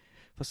way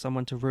for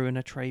someone to ruin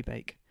a tray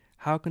bake.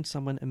 How can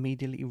someone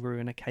immediately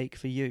ruin a cake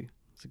for you?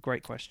 It's a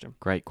great question.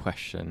 Great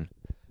question.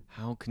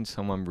 How can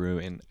someone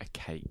ruin a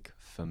cake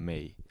for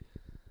me?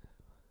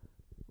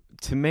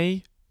 To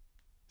me,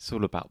 it's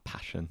all about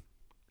passion.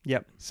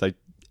 Yep. So,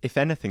 if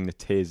anything, the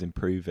tears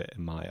improve it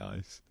in my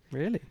eyes.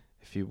 Really?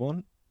 If you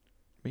want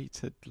me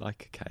to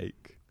like a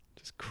cake,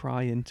 Just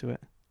cry into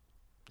it.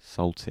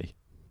 salty.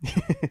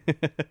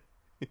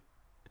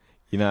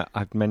 You know,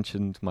 I've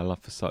mentioned my love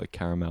for salted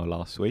caramel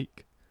last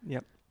week.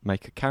 Yep.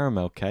 Make a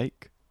caramel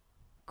cake,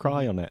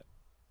 cry on it.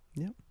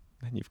 Yep.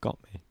 Then you've got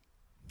me.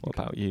 What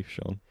Okay. about you,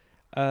 Sean?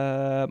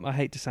 I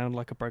hate to sound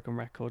like a broken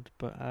record,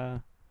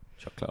 but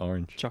Chocolate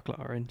orange. chocolate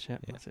orange, yeah,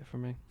 Yeah. that's it for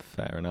me.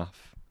 Fair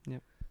enough.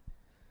 Yep.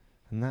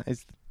 And that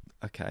is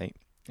okay.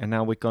 And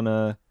now we're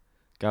gonna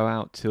go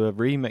out to a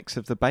remix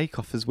of the Bake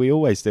Off as we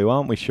always do,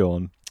 aren't we,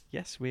 Sean?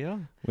 Yes, we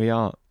are. We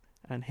are.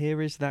 And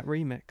here is that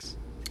remix.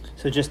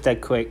 So just dead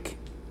quick,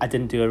 I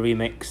didn't do a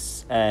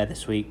remix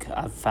this week.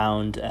 I've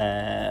found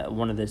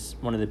one of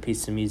the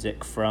pieces of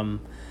music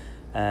from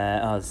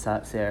that's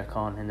Sarah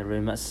Khan in the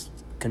room. That's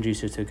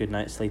conducive to a good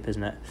night's sleep,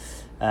 isn't it?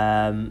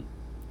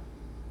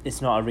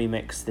 It's not a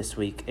remix this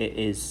week. It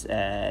is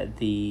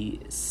the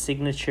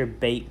signature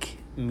bake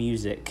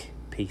music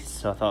piece.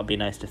 So I thought it'd be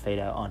nice to fade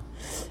out on.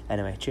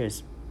 Anyway,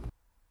 cheers.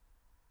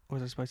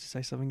 Was I supposed to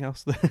say something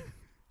else there?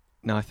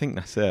 No, I think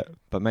that's it.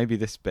 But maybe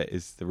this bit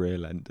is the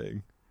real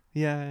ending.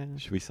 Yeah.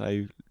 Should we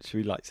say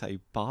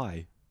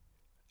bye?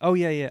 Oh,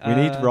 yeah. We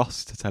need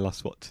Ross to tell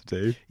us what to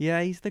do.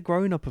 Yeah, he's the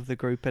grown-up of the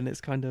group, and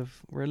it's kind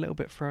of, we're a little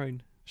bit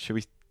thrown. Should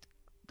we,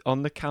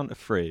 on the count of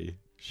 3,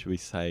 should we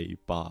say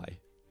bye?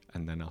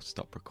 And then I'll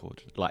stop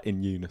recording. Like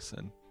in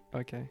unison.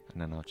 Okay.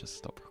 And then I'll just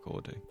stop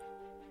recording.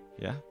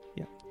 Yeah?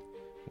 Yeah.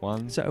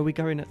 1. So are we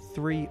going at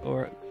 3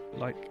 or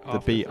like The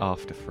after beat 3?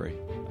 after 3.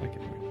 Okay.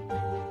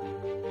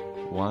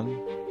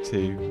 1,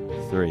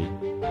 2, 3.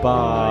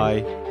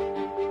 Bye.